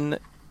football in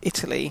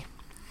Italy,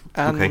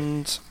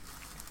 and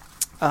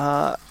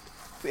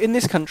in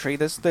this country,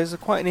 there's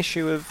quite an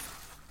issue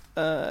of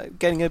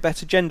getting a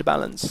better gender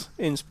balance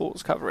in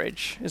sports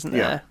coverage, isn't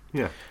there?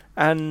 Yeah.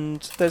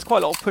 And there's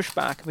quite a lot of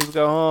pushback. People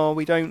go, "Oh,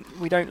 we don't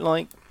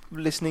like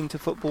listening to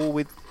football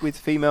with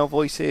female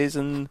voices,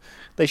 and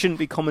they shouldn't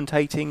be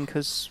commentating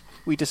because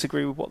we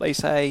disagree with what they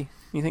say."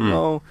 You think,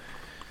 "Oh,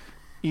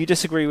 you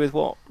disagree with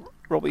what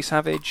Robbie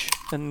Savage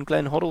and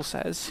Glenn Hoddle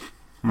says,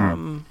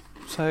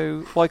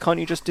 so why can't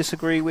you just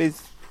disagree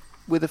with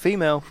a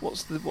female?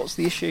 What's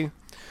the issue?"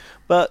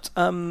 But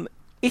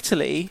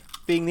Italy,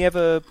 being the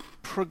ever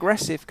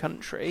progressive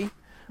country,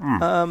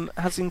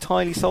 has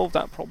entirely solved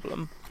that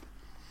problem.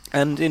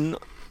 And in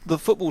the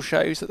football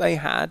shows that they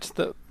had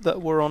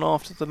that were on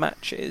after the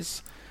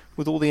matches,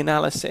 with all the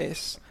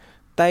analysis,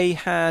 they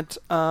had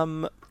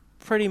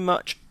pretty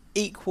much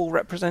equal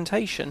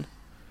representation,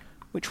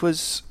 which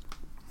was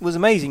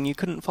amazing. You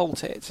couldn't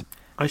fault it.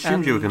 I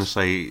assumed you were going to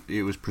say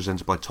it was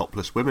presented by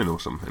topless women or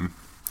something,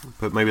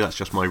 but maybe that's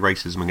just my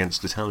racism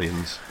against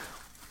Italians.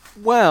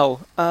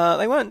 Well,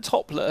 they weren't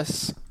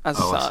topless as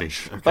such, I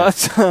see. Okay. but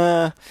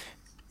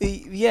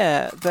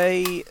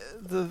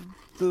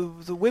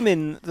the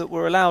women that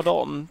were allowed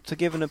on to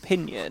give an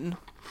opinion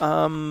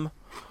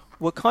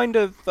were kind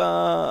of.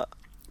 Were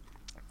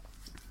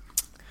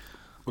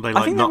they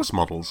like nuts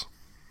models?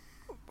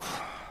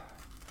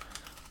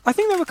 I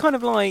think they were kind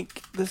of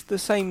like the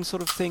same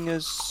sort of thing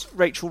as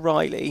Rachel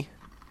Riley.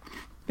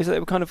 Is that they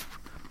were kind of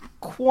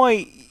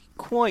quite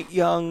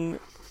young,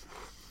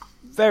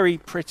 very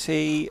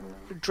pretty,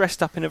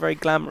 dressed up in a very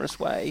glamorous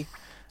way,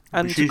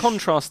 and to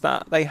contrast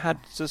that, they had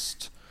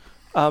just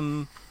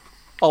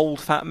old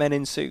fat men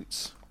in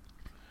suits.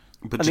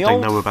 But did they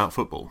know about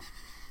football?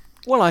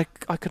 Well, I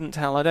couldn't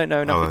tell. I don't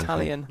know enough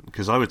Italian.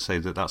 Because I would say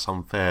that that's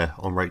unfair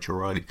on Rachel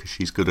Riley because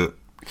she's good at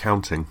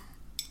counting.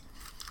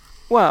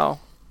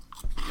 Well,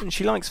 and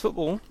she likes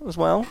football as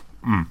well.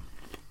 Mm.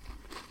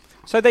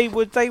 So they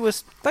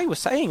were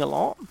saying a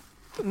lot,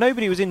 but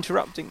nobody was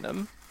interrupting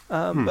them.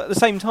 But at the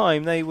same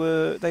time, they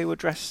were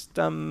dressed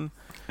in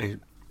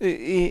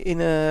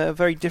a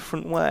very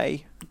different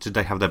way. Did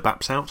they have their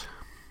baps out?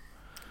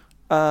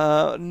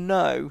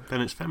 No. Then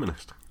it's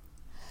feminist.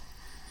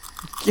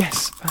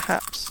 Yes,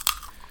 perhaps.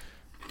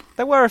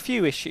 There were a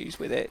few issues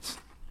with it.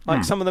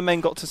 Like some of the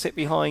men got to sit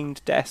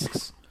behind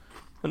desks,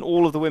 and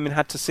all of the women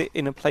had to sit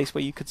in a place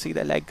where you could see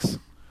their legs.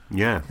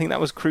 Yeah. I think that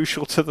was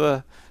crucial to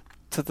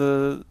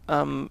the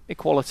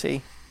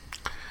equality.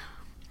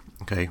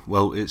 Okay,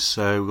 well, it's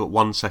we've got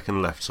 1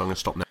 second left, so I'm going to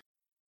stop now.